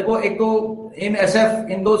 years, मेरे को एक तो in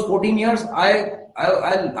SF in those 14 years, I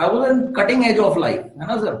was in cutting edge of life, है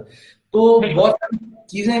ना sir. तो बहुत सारी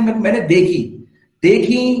चीजें मैंने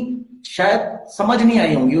देखी, शायद समझ नहीं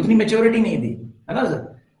आई होंगी, उतनी मेच्योरिटी नहीं थी, है ना sir.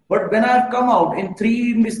 But when I have come out in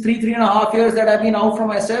 3.5 years that I've been out from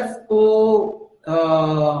SF, so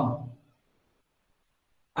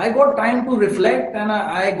I got time to reflect and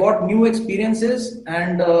I got new experiences,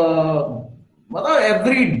 and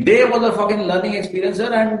every day was a fucking learning experience,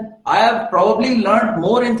 sir. And I have probably learned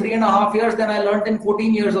more in 3.5 years than I learned in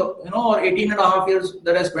 14 years, or 18.5 years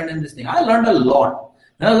that I spent in this thing. I learned a lot.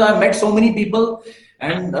 I met so many people,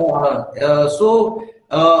 and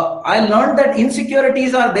I learned that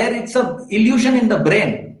insecurities are there. It's an illusion in the brain,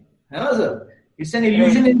 है ना sir? It's an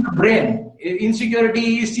illusion in the brain. Insecurity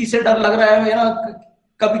इस चीज से डर लग रहा है, ना,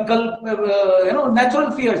 कभी कल natural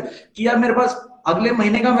fears कि यार मेरे पास अगले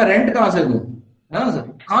महीने का मैं रेंट कहाँ से दूं, है ना सर,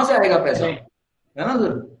 कहाँ से आएगा पैसा, है ना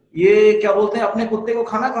सर. ये क्या बोलते हैं, अपने कुत्ते को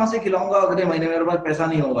खाना कहाँ से खिलाऊंगा अगले महीने, मेरे पास पैसा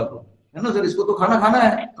नहीं होगा तो, है ना सर. इसको तो खाना है,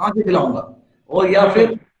 कहाँ से खिलाऊंगा. और या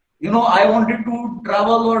फिर I wanted to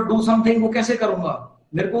travel or do something, वो कैसे करूंगा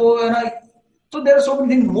मेरे को, है ना. So there are so many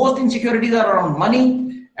things. Most insecurities are around money,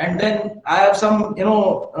 and then I have some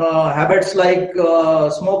habits like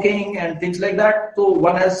smoking and things like that. So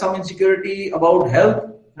one has some insecurity about health,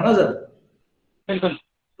 है ना sir. बिल्कुल.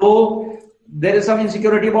 So there is some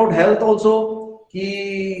insecurity about health also, कि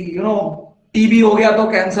TB हो गया तो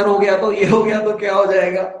cancer हो गया तो ये हो गया तो क्या हो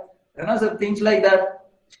जाएगा, है ना sir. Things like that.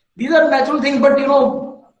 These are natural things, but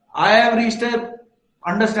I have reached a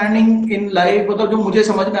understanding in life, मतलब जो मुझे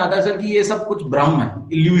समझ में आता है सर, कि ये सब कुछ भ्रम है,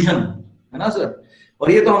 इल्यूजन, है ना सर.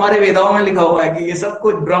 और ये तो हमारे वेदाओं में लिखा हुआ है कि ये सब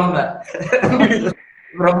कुछ भ्रम है,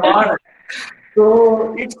 ब्रह्मांड.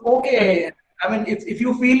 तो it's okay. I mean, if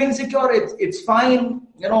you feel insecure, it's fine,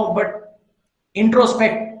 but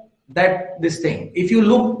introspect that this thing. If you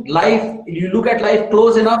look at life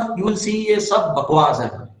close enough, you will see ये सब बकवास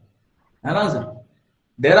है ना sir.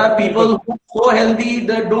 There are people who are so healthy,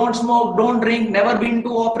 that don't smoke, don't drink, never been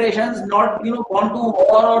to operations, not gone to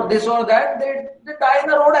war or this or that. They die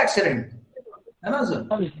in a road accident, है ना sir.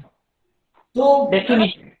 So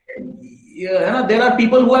there are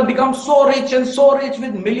people who have become so rich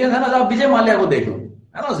with millions, है ना. आप विजय माल्या को देख लो,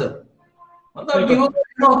 है ना sir. मतलब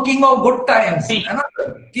king of good times, है ना sir,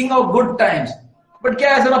 king of good times. But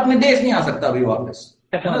क्या है sir, अपने देश नहीं आ सकता अभी वापस,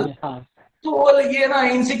 है ना. तो ये ना,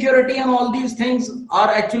 insecurity and all these things are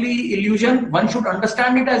actually illusion. One should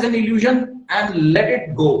understand it as an illusion and let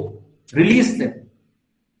it go, release them.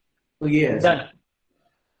 So yes.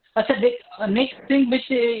 Achha, next thing which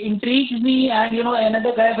intrigues me, and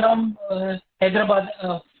another guy from Hyderabad,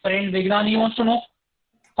 friend Vignan, he wants to know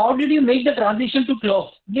how did you make the transition to claw?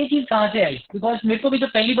 ये चीज कहाँ से आई? Because मेरे को भी तो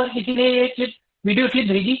पहली बार किसी ने ये क्लिप, वीडियो क्लिप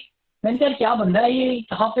भेजी, मैंने कहा क्या बंदा है ये,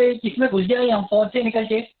 कहाँ पे किसमें घुस गया यहाँ फौज से निकल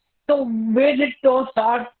के? तो वेयर डिड इट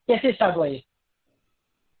स्टार्ट, कैसे स्टार्ट हुआ ये?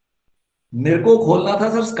 मेरे को खोलना था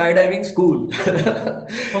sir sky diving school.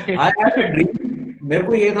 Okay. I had a dream. मेरे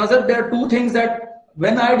को ये था sir, there are two things that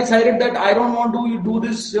when I decided that I don't want to do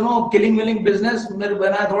this killing willing business,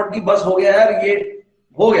 when I thought कि बस हो गया यार, ये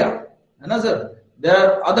हो गया, है ना sir, there are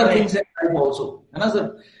other things in life also, है ना sir.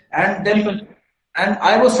 And then and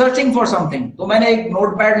I was searching for something, तो मैंने एक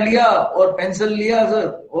नोटपैड लिया और पेंसिल लिया सर,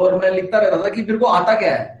 और मैं लिखता रहता था कि मेरे को आता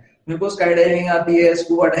क्या है। मेरे को स्काई डाइविंग आती है,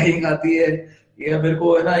 स्कूबा डाइविंग आती है, या मेरे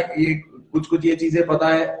को है ना ये कुछ कुछ ये चीजें पता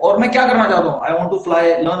है, और मैं क्या करना चाहता हूँ, I want to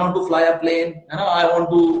fly, learn how to fly a plane, है ना, I want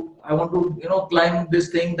to climb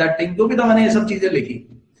this thing that thing, जो भी था मैंने ये सब चीजें लिखी।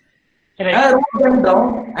 I wrote them down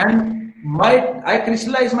and I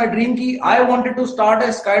crystallized my dream कि I wanted to start a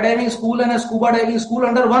skydiving school and a scuba diving school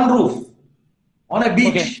under one roof on a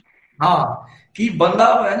beach. हाँ, कि बंदा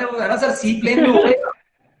है ना सर, सी प्लेन में होगा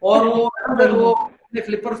और वो फिर वो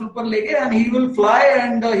फ्लिपर लेके and he will fly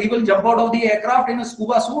and he will jump out of the aircraft in a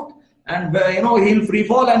scuba suit and he'll free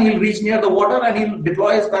fall and he'll reach near the water and he'll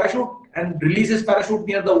deploy his parachute and release his parachute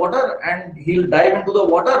near the water and he'll dive into the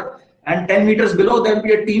water and 10 meters below there will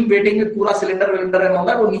be a team waiting with पूरा cylinder and all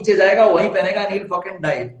that, वो नीचे जाएगा, वहीं पहनेगा and he'll fucking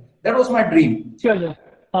dive. That was my dream.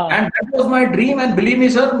 And that was my dream and believe me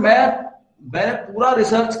sir, मैंने पूरा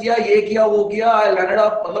research किया, ये किया वो किया, I landed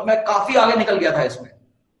up, मतलब मैं काफी आगे निकल गया था इसमें।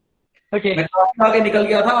 मैं काफी आगे निकल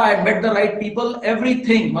गया था, I met the right people,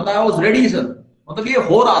 everything, मतलब I was ready sir, मतलब ये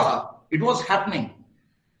हो रहा था, it was happening.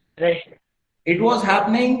 Right. It was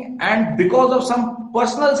happening and because of some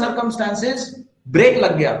personal circumstances break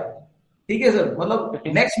लग गया, ठीक है सर, मतलब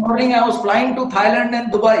next morning I was flying to Thailand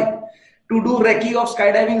and Dubai to do recce of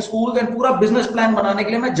sky diving school and पूरा business plan बनाने के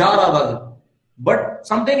लिए मैं जा रहा था sir, but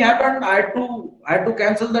something happened, I had to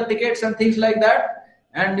cancel the tickets and things like that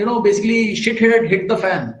and basically shit hit the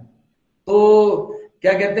fan, तो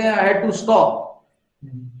क्या कहते हैं, आई हैड टू स्टॉप,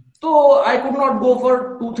 तो I could not go for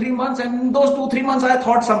 2-3 months and in those 2-3 months I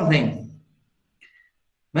thought something,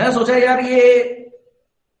 मैंने सोचा यार ये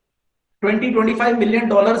 $20-25 million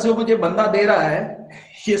जो मुझे बंदा दे रहा है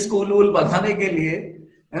ये स्कूल वूल बनाने के लिए,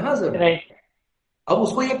 है ना सर, अब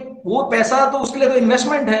उसको ये वो पैसा तो उसके लिए तो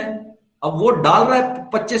इन्वेस्टमेंट है, अब वो डाल रहा है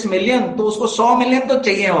 25 million, तो उसको 100 million तो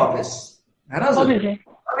चाहिए वापस, है ना सर,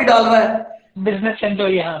 अभी डाल रहा है बिजनेस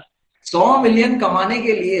सेंटर, यहाँ 100 million कमाने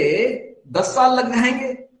के लिए 10 साल लग जाएंगे,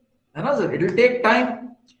 है ना sir, it will take time,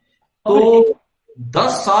 तो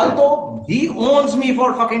 10 साल तो he owns me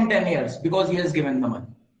for fucking 10 years because he has given the money.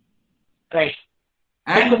 Right.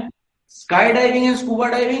 And skydiving and scuba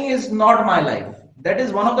diving is not my life. That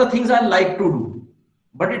is one of the things I like to do.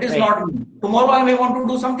 But it is not me. Tomorrow I may want to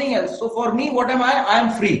do something else. So for me, what am I? I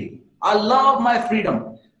am free. I love my freedom.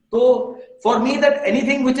 So for me, that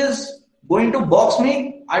anything which is going to box me,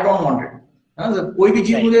 I don't want it. कोई भी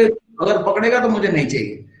चीज मुझे अगर पकड़ेगा तो मुझे नहीं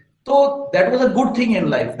चाहिए. तो that was a good thing in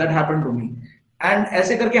life that happened to me. And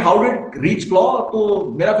ऐसे करके हाउ डिड रीच क्लॉ, तो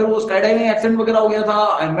मेरा फिर वो स्काई डाइविंग एक्सीडेंट वगैरह हो गया था,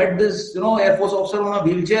 I met this air force officer on a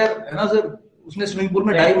wheelchair, है ना सर, उसने स्विमिंग पूल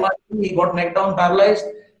में डाइव मारी, he got neck down paralysed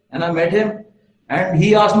and I met him and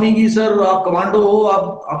he asked me कि सर आप कमांडो हो,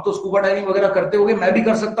 आप तो स्कूबा डाइविंग वगैरह करते होगे, मैं भी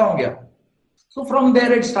कर सकता हूँ क्या? So from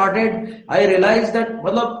there it started, I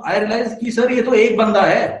realise कि सर ये तो एक बंदा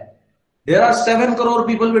है, there are 7 crore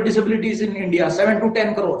people with disabilities in India, 7 to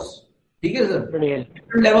 10 crores, ठीक है sir,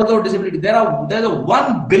 different levels of disability. There's a 1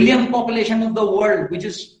 billion population of the world which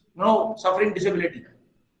is suffering disability,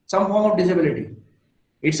 some form of disability.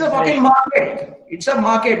 It's a fucking market. It's a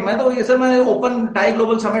market. मैं तो ये sir मैंने open tie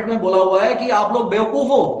global summit में बोला हुआ है कि आप लोग बेवकूफ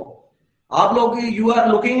हो, आप लोग you are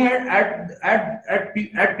looking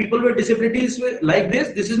at people with disabilities like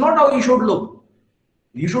this. This is not how you should look.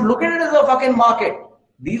 You should look at it as a fucking market.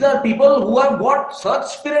 These are people who have got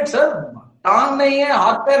such spirit, sir. टांग नहीं है,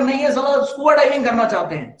 हाथ पैर नहीं है, सब scuba diving करना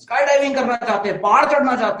चाहते हैं, स्काई डाइविंग करना चाहते हैं, पहाड़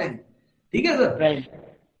चढ़ना चाहते हैं, ठीक है सर,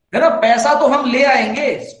 है ना, पैसा तो हम ले आएंगे,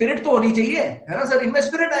 स्पिरिट तो होनी चाहिए, है ना सर, इनमें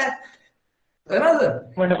स्पिरिट है ना सर,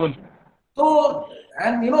 वंडरफुल, तो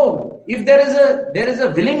and if there is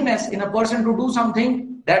a willingness in a person to do something,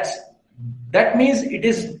 that means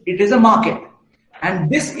it is a market and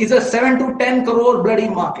this is a 7 to 10 crore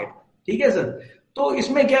bloody market, ठीक है सर, तो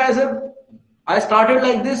इसमें क्या है sir, I started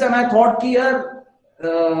like this and I thought कि यार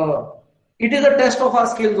it is a test of our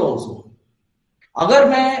skills also. अगर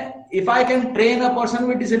मैं if I can train a person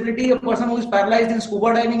with disability, a person who is paralyzed in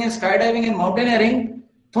scuba diving and skydiving and mountaineering,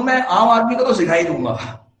 तो मैं आम आदमी को तो सिखा ही दूंगा.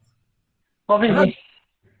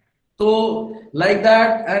 तो लाइक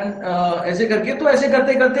दैट एंड ऐसे करके, तो ऐसे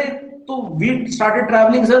करते करते तो we started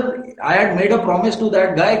travelling sir. I had made a promise to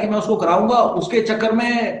that guy कि मैं उसको कराऊंगा. उसके चक्कर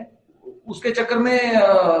में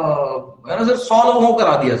मैंने सर 100 लोगों को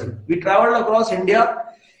करा दिया sir. We travelled across India.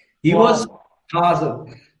 He was, हाँ sir,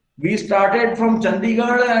 we started from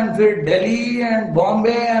Chandigarh and फिर दिल्ली एंड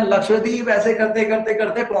बॉम्बे एंड लक्षद्वीप. ऐसे करते करते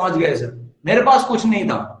करते पहुंच गए सर. मेरे पास कुछ नहीं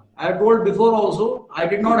था. I told before also, I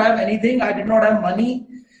did not have anything. I did not have money.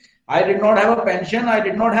 I did not have a pension. I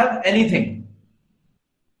did not have anything.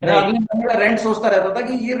 मैं अगले महीने का रेंट सोचता रहता था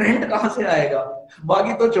कि ये रेंट कहां से आएगा,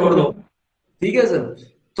 बाकी तो छोड़ दो. ठीक है सर.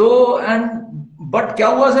 तो एंड बट क्या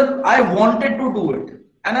हुआ sir, I wanted to do it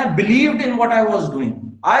and I believed in what I was doing.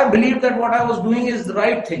 I believe that what I was doing is the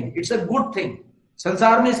right thing. It's a good thing.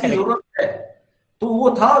 संसार में इसकी जरूरत है. तो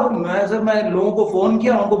वो था. मैं लोगों को फोन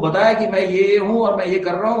किया, उनको बताया कि मैं ये हूं और मैं ये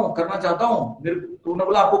कर रहा हूं, करना चाहता हूं. तो उन्होंने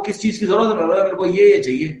बोला आपको किस चीज की जरूरत है? मेरे को ये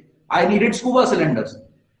चाहिए. I needed scuba cylinders.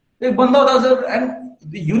 एक बंदा होता sir, and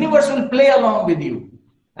the universe will play along with you,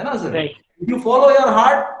 है ना sir? Right. If you follow your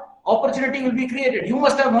heart, opportunity will be created. You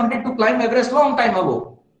must have wanted to climb Everest long time ago,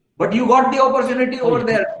 but you got the opportunity over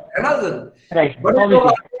there, है ना sir? Right. बड़े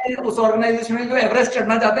लोग उस organisation में जो Everest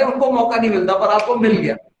चढ़ना चाहते हैं उनको मौका नहीं मिलता, पर आपको मिल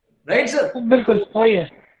गया. Right sir? बिल्कुल वही है.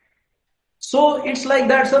 So it's like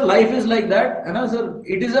that, sir. Life is like that, है ना sir?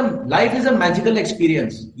 Life is a magical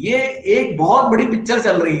experience. ये एक बहुत बड़ी पिक्चर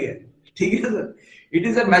चल रही है, ठीक है sir? It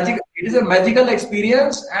is a magical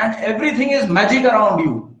experience, and everything is magic around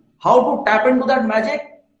you. How to tap into that magic?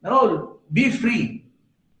 Be free.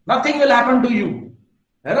 Nothing will happen to you,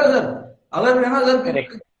 है ना sir? अगर है ना sir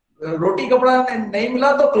रोटी कपड़ा नहीं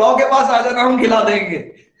मिला तो क्लॉ के पास आ जाना, हम खिला देंगे,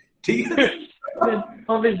 ठीक है?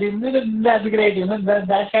 Obviously, that's great.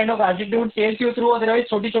 That kind of attitude saves you through. Otherwise,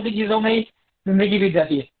 छोटी-छोटी चीजों में ही जिंदगी बीत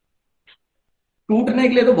जाती है. टूटने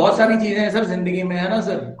के लिए तो बहुत सारी चीजें हैं सर जिंदगी में, है ना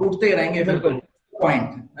सर? टूटते ही रहेंगे. बिल्कुल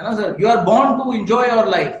पॉइंट, है ना sir? You are born to enjoy your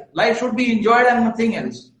life. Life should be enjoyed and nothing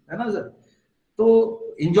else, है ना सर? तो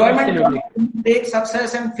enjoyment, take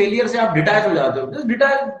success and failure से आप डिटैच हो जाते हो.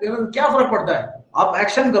 क्या फर्क पड़ता है? आप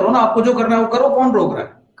एक्शन करो ना. आपको जो करना है वो करो. कौन रोक रहा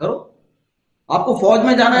है? करो. आपको फौज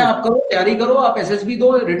में जाना है, आप करो, तैयारी करो. आप एसएसबी दो,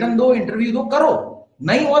 रिटर्न दो, इंटरव्यू दो, करो.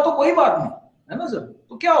 नहीं हुआ तो कोई बात नहीं, है ना सर?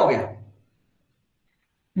 तो क्या हो गया?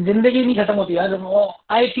 जिंदगी नहीं खत्म होती यार.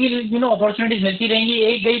 आई फील अपॉर्चुनिटीज मिलती रहेंगी.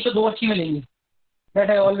 एक गई तो दो अच्छी मिलेंगी. That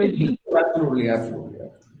I always feel. Absolutely.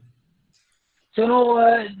 So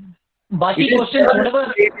बाकी question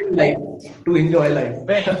to enjoy life.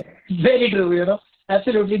 Very true.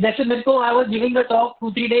 Absolutely. That's मेरे को I was giving a talk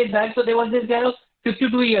 2-3 days back. So there was this guy of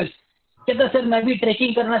 52 years. कहता सर मैं भी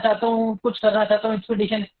ट्रेकिंग करना चाहता हूँ, कुछ करना चाहता हूँ,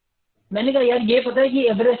 एक्सपीडिशन. मैंने कहा यार ये पता है कि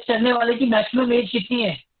एवरेस्ट चढ़ने वाले की मैक्सिमम एज कितनी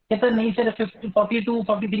है? कहता नहीं सर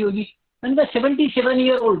 42-43 होगी. मैंने कहा 77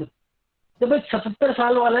 ईयर ओल्ड. जब 77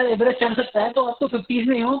 साल वाला एवरेस्ट चढ़ सकता है तो आप तो 50s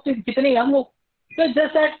में हो, तो कितने यंग हो? तो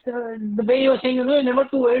just that the way you are saying, never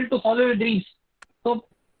to old to follow your dreams. तो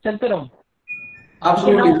चलते रहो.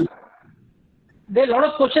 Absolutely. There are a lot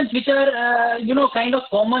of questions which are, kind of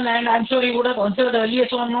common, and I'm sure you would have answered earlier,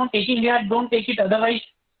 so I'm not taking that. Don't take it otherwise.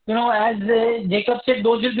 As Jacob said,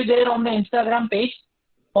 those will be there on the Instagram page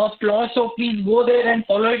of Claw, so please go there and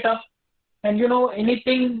follow it up. And,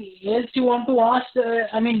 anything else you want to ask,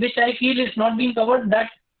 which I feel is not being covered, that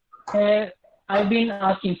I've been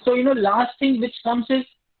asking. So, last thing which comes is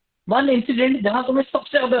one incident जहाँ तुम्हें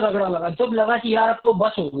सबसे ज़्यादा रगड़ा लगा, जब लगा कि यार अब तो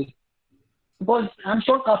बस हो गई. बिकॉज आई एम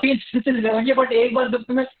श्योर काफी इंस्टेंसेस लगेंगे, बट एक बार जब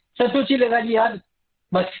तुम्हें सचमुच ही लगा कि यार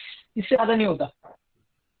बस इससे ज्यादा नहीं होता.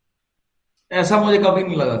 ऐसा मुझे कभी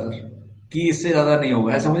नहीं लगा सर कि इससे ज्यादा नहीं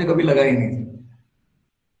होगा. ऐसा मुझे कभी लगा ही नहीं.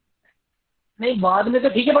 नहीं, बाद में तो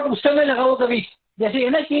ठीक है, बट उस समय लगा हो कभी, जैसे है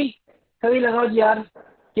ना कि कभी लगा हो कि यार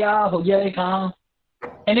क्या हो गया है, कहाँ,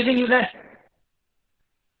 एनीथिंग यू दैट?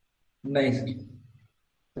 नहीं सर,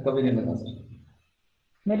 कभी नहीं लगा सर.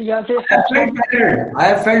 मेरी ख्याल से I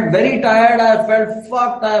felt very tired. I felt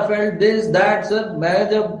fucked. I felt this, that, sir. मैं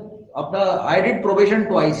जब अपना I did probation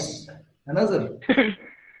twice, है ना सर?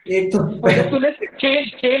 एक तो तूने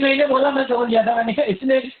 6 महीने बोला, मैं समझ गया था. मैंने कहा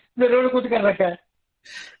इसने जरूर कुछ कर रखा है.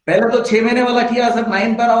 पहले तो 6 महीने वाला किया सर,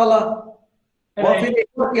 9 पैरा वाला, और फिर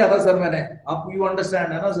एक और किया था सर मैंने. आप यू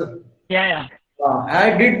अंडरस्टैंड, है ना सर? या I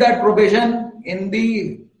did that probation in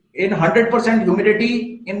 100% humidity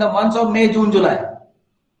in the months of May, June, July.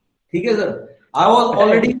 ठीक है sir. I was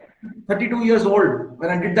already 32 years old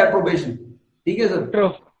when I did that probation. ठीक है सर.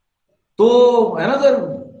 तो है ना सर,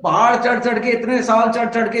 पहाड़ चढ़ के इतने साल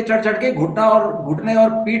चढ़ के घुटने और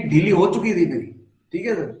पीठ ढीली हो चुकी थी मेरी. ठीक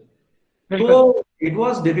है सर. तो it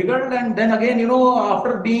was difficult, and then again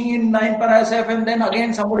after being in 9 para SF and then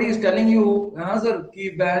again somebody is telling you, है ना सर, कि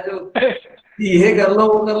ये कर लो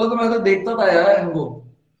वो कर लो, तो मैं तो देखता था यार इनको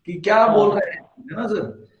कि क्या बोल हाँ रहे हैं, है ना सर।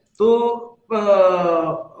 तो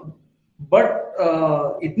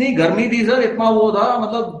बट इतनी गर्मी थी सर, इतना वो था,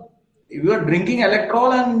 मतलब you are drinking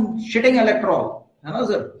Electral and shitting Electral, है ना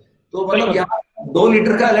सर। तो मतलब बिल्कुल। यहाँ 2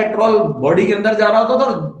 लीटर का इलेक्ट्रॉल बॉडी के अंदर जा रहा था, तो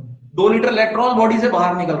 2 लीटर इलेक्ट्रॉल बॉडी से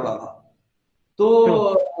बाहर निकल रहा था। तो ट्रू।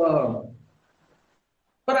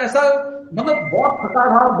 पर ऐसा मतलब बहुत थका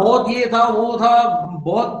था, बहुत ये था वो था,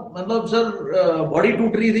 बहुत मतलब सर बॉडी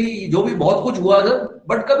टूट रही थी, जो भी बहुत कुछ हुआ सर,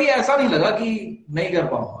 बट कभी ऐसा नहीं लगा कि नहीं कर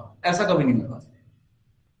पाऊंगा, ऐसा कभी नहीं लगा।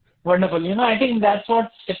 Wonderful. I think that's what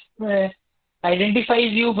uh,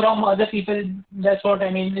 identifies you from other people. That's what I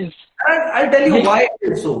mean is I'll tell you this, why it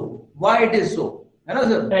is so, why it is so, है ना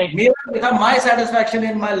सर। right? मेरा देखा, my satisfaction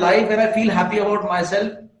in my life when I feel happy about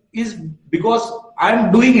myself is because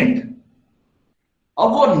I'm doing it।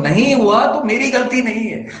 अब वो नहीं हुआ तो मेरी गलती नहीं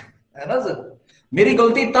है ना सर। मेरी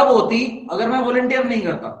गलती तब होती अगर मैं वॉलंटियर नहीं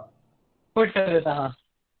करता, Quit कर देता, हाँ।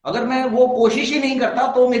 अगर मैं वो कोशिश ही नहीं करता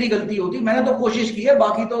तो मेरी गलती होती। मैंने तो कोशिश की है,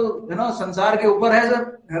 बाकी तो है ना संसार के ऊपर है सर,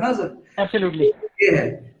 है ना सर। Absolutely. ये है।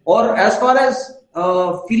 और एज फार एज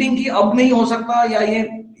फीलिंग की अब नहीं हो सकता या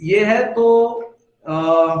ये है, तो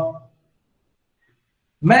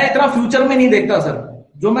मैं इतना फ्यूचर में नहीं देखता सर।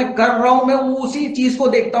 जो मैं कर रहा हूं मैं वो उसी चीज को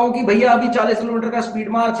देखता हूं कि भैया अभी 40 किलोमीटर का स्पीड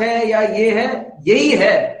मार्च है या ये है, यही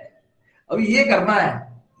है, अभी ये करना है,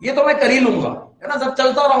 ये तो मैं कर ही लूंगा, है ना सर।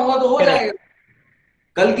 चलता रहूंगा तो हो Correct. जाएगा,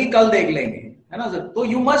 कल की कल देख लेंगे, है ना सर। तो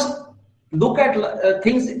you must look at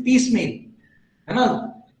things piecemeal, है ना।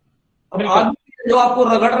 अब बिल्कुल। आदमी जो आपको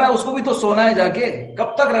रगड़ रहा है उसको भी तो सोना है जाके,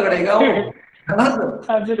 कब तक रगड़ेगा वो, है ना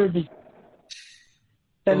सर। Absolutely.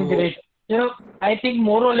 तो That's great. I think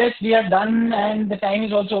more or less we are done and the time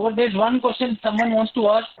is also over. There's one question someone wants to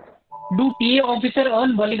ask. Do TA officer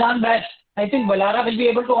earn Balidan badge? I think Balara will be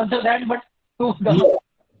able to answer that, but to the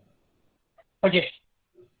okay.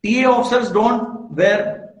 TA officers don't wear,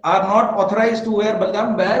 are not authorised to wear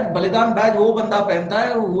बलिदान badge. बलिदान बैज वो बंदा पहनता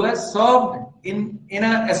है who has served in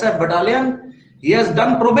a SF battalion, he has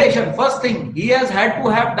done probation, first thing he has had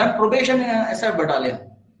to have done probation in a SF battalion,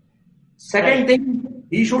 Right. second thing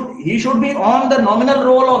he should be on the nominal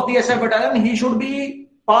roll of the SF battalion, he should be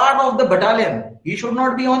part of the battalion, he should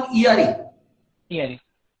not be on ERE। Yeah.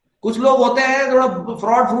 कुछ लोग होते हैं थोड़ा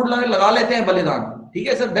fraud Freud लगा लेते हैं बलिदान, ठीक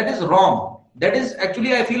है sir, that is wrong. That is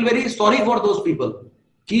actually I feel very sorry for those people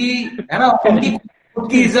कि, है ना, उनकी Correct. खुद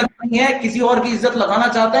की इज्जत नहीं है, किसी और की इज्जत लगाना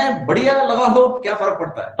चाहते हैं, बढ़िया लगा दो, क्या फर्क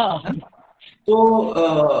पड़ता हाँ. है ना। तो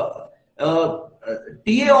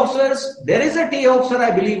TA officers, there is a TA officer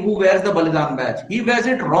I believe who wears the Balidan badge, he wears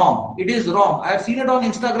it wrong, it is wrong, I have seen it on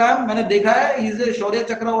Instagram, मैंने देखा है, he is a शौर्य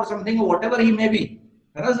चक्र or something, whatever he may be,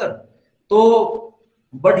 है ना sir. तो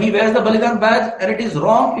but he wears the Balidan badge and it is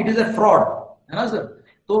wrong, it is a fraud, है ना sir.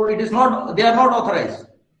 तो it is not, they are not authorized,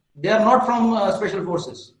 they are not from special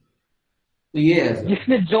forces। तो ये है sir.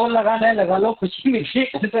 जिसने जो लगाना है लगा लो, खुशी मिली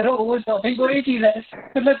करते रहो, वो शॉपिंग को ही चीज है।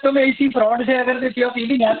 मतलब तुम्हें इसी फ्रॉड से अगर you are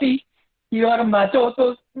feeling happy, you are मैचो,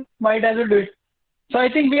 तो might as well do it. So I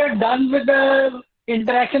think we are done with the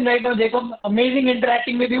interaction right now, Jacob. Amazing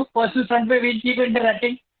interacting with you. Personal front way, we'll keep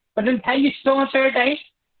interacting. But then thank you so much for your time.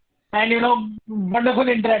 And wonderful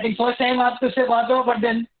interacting. First time आपसे से बात हो, but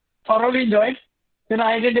then thoroughly enjoyed.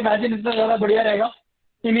 I didn't imagine इतना ज़्यादा बढ़िया रहेगा।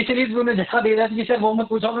 Initially तूने जैसा दे दिया कि सर वो मत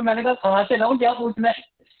पूछो, फिर मैंने कहा कहाँ से लाऊं, क्या पूछना है।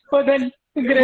 But then great.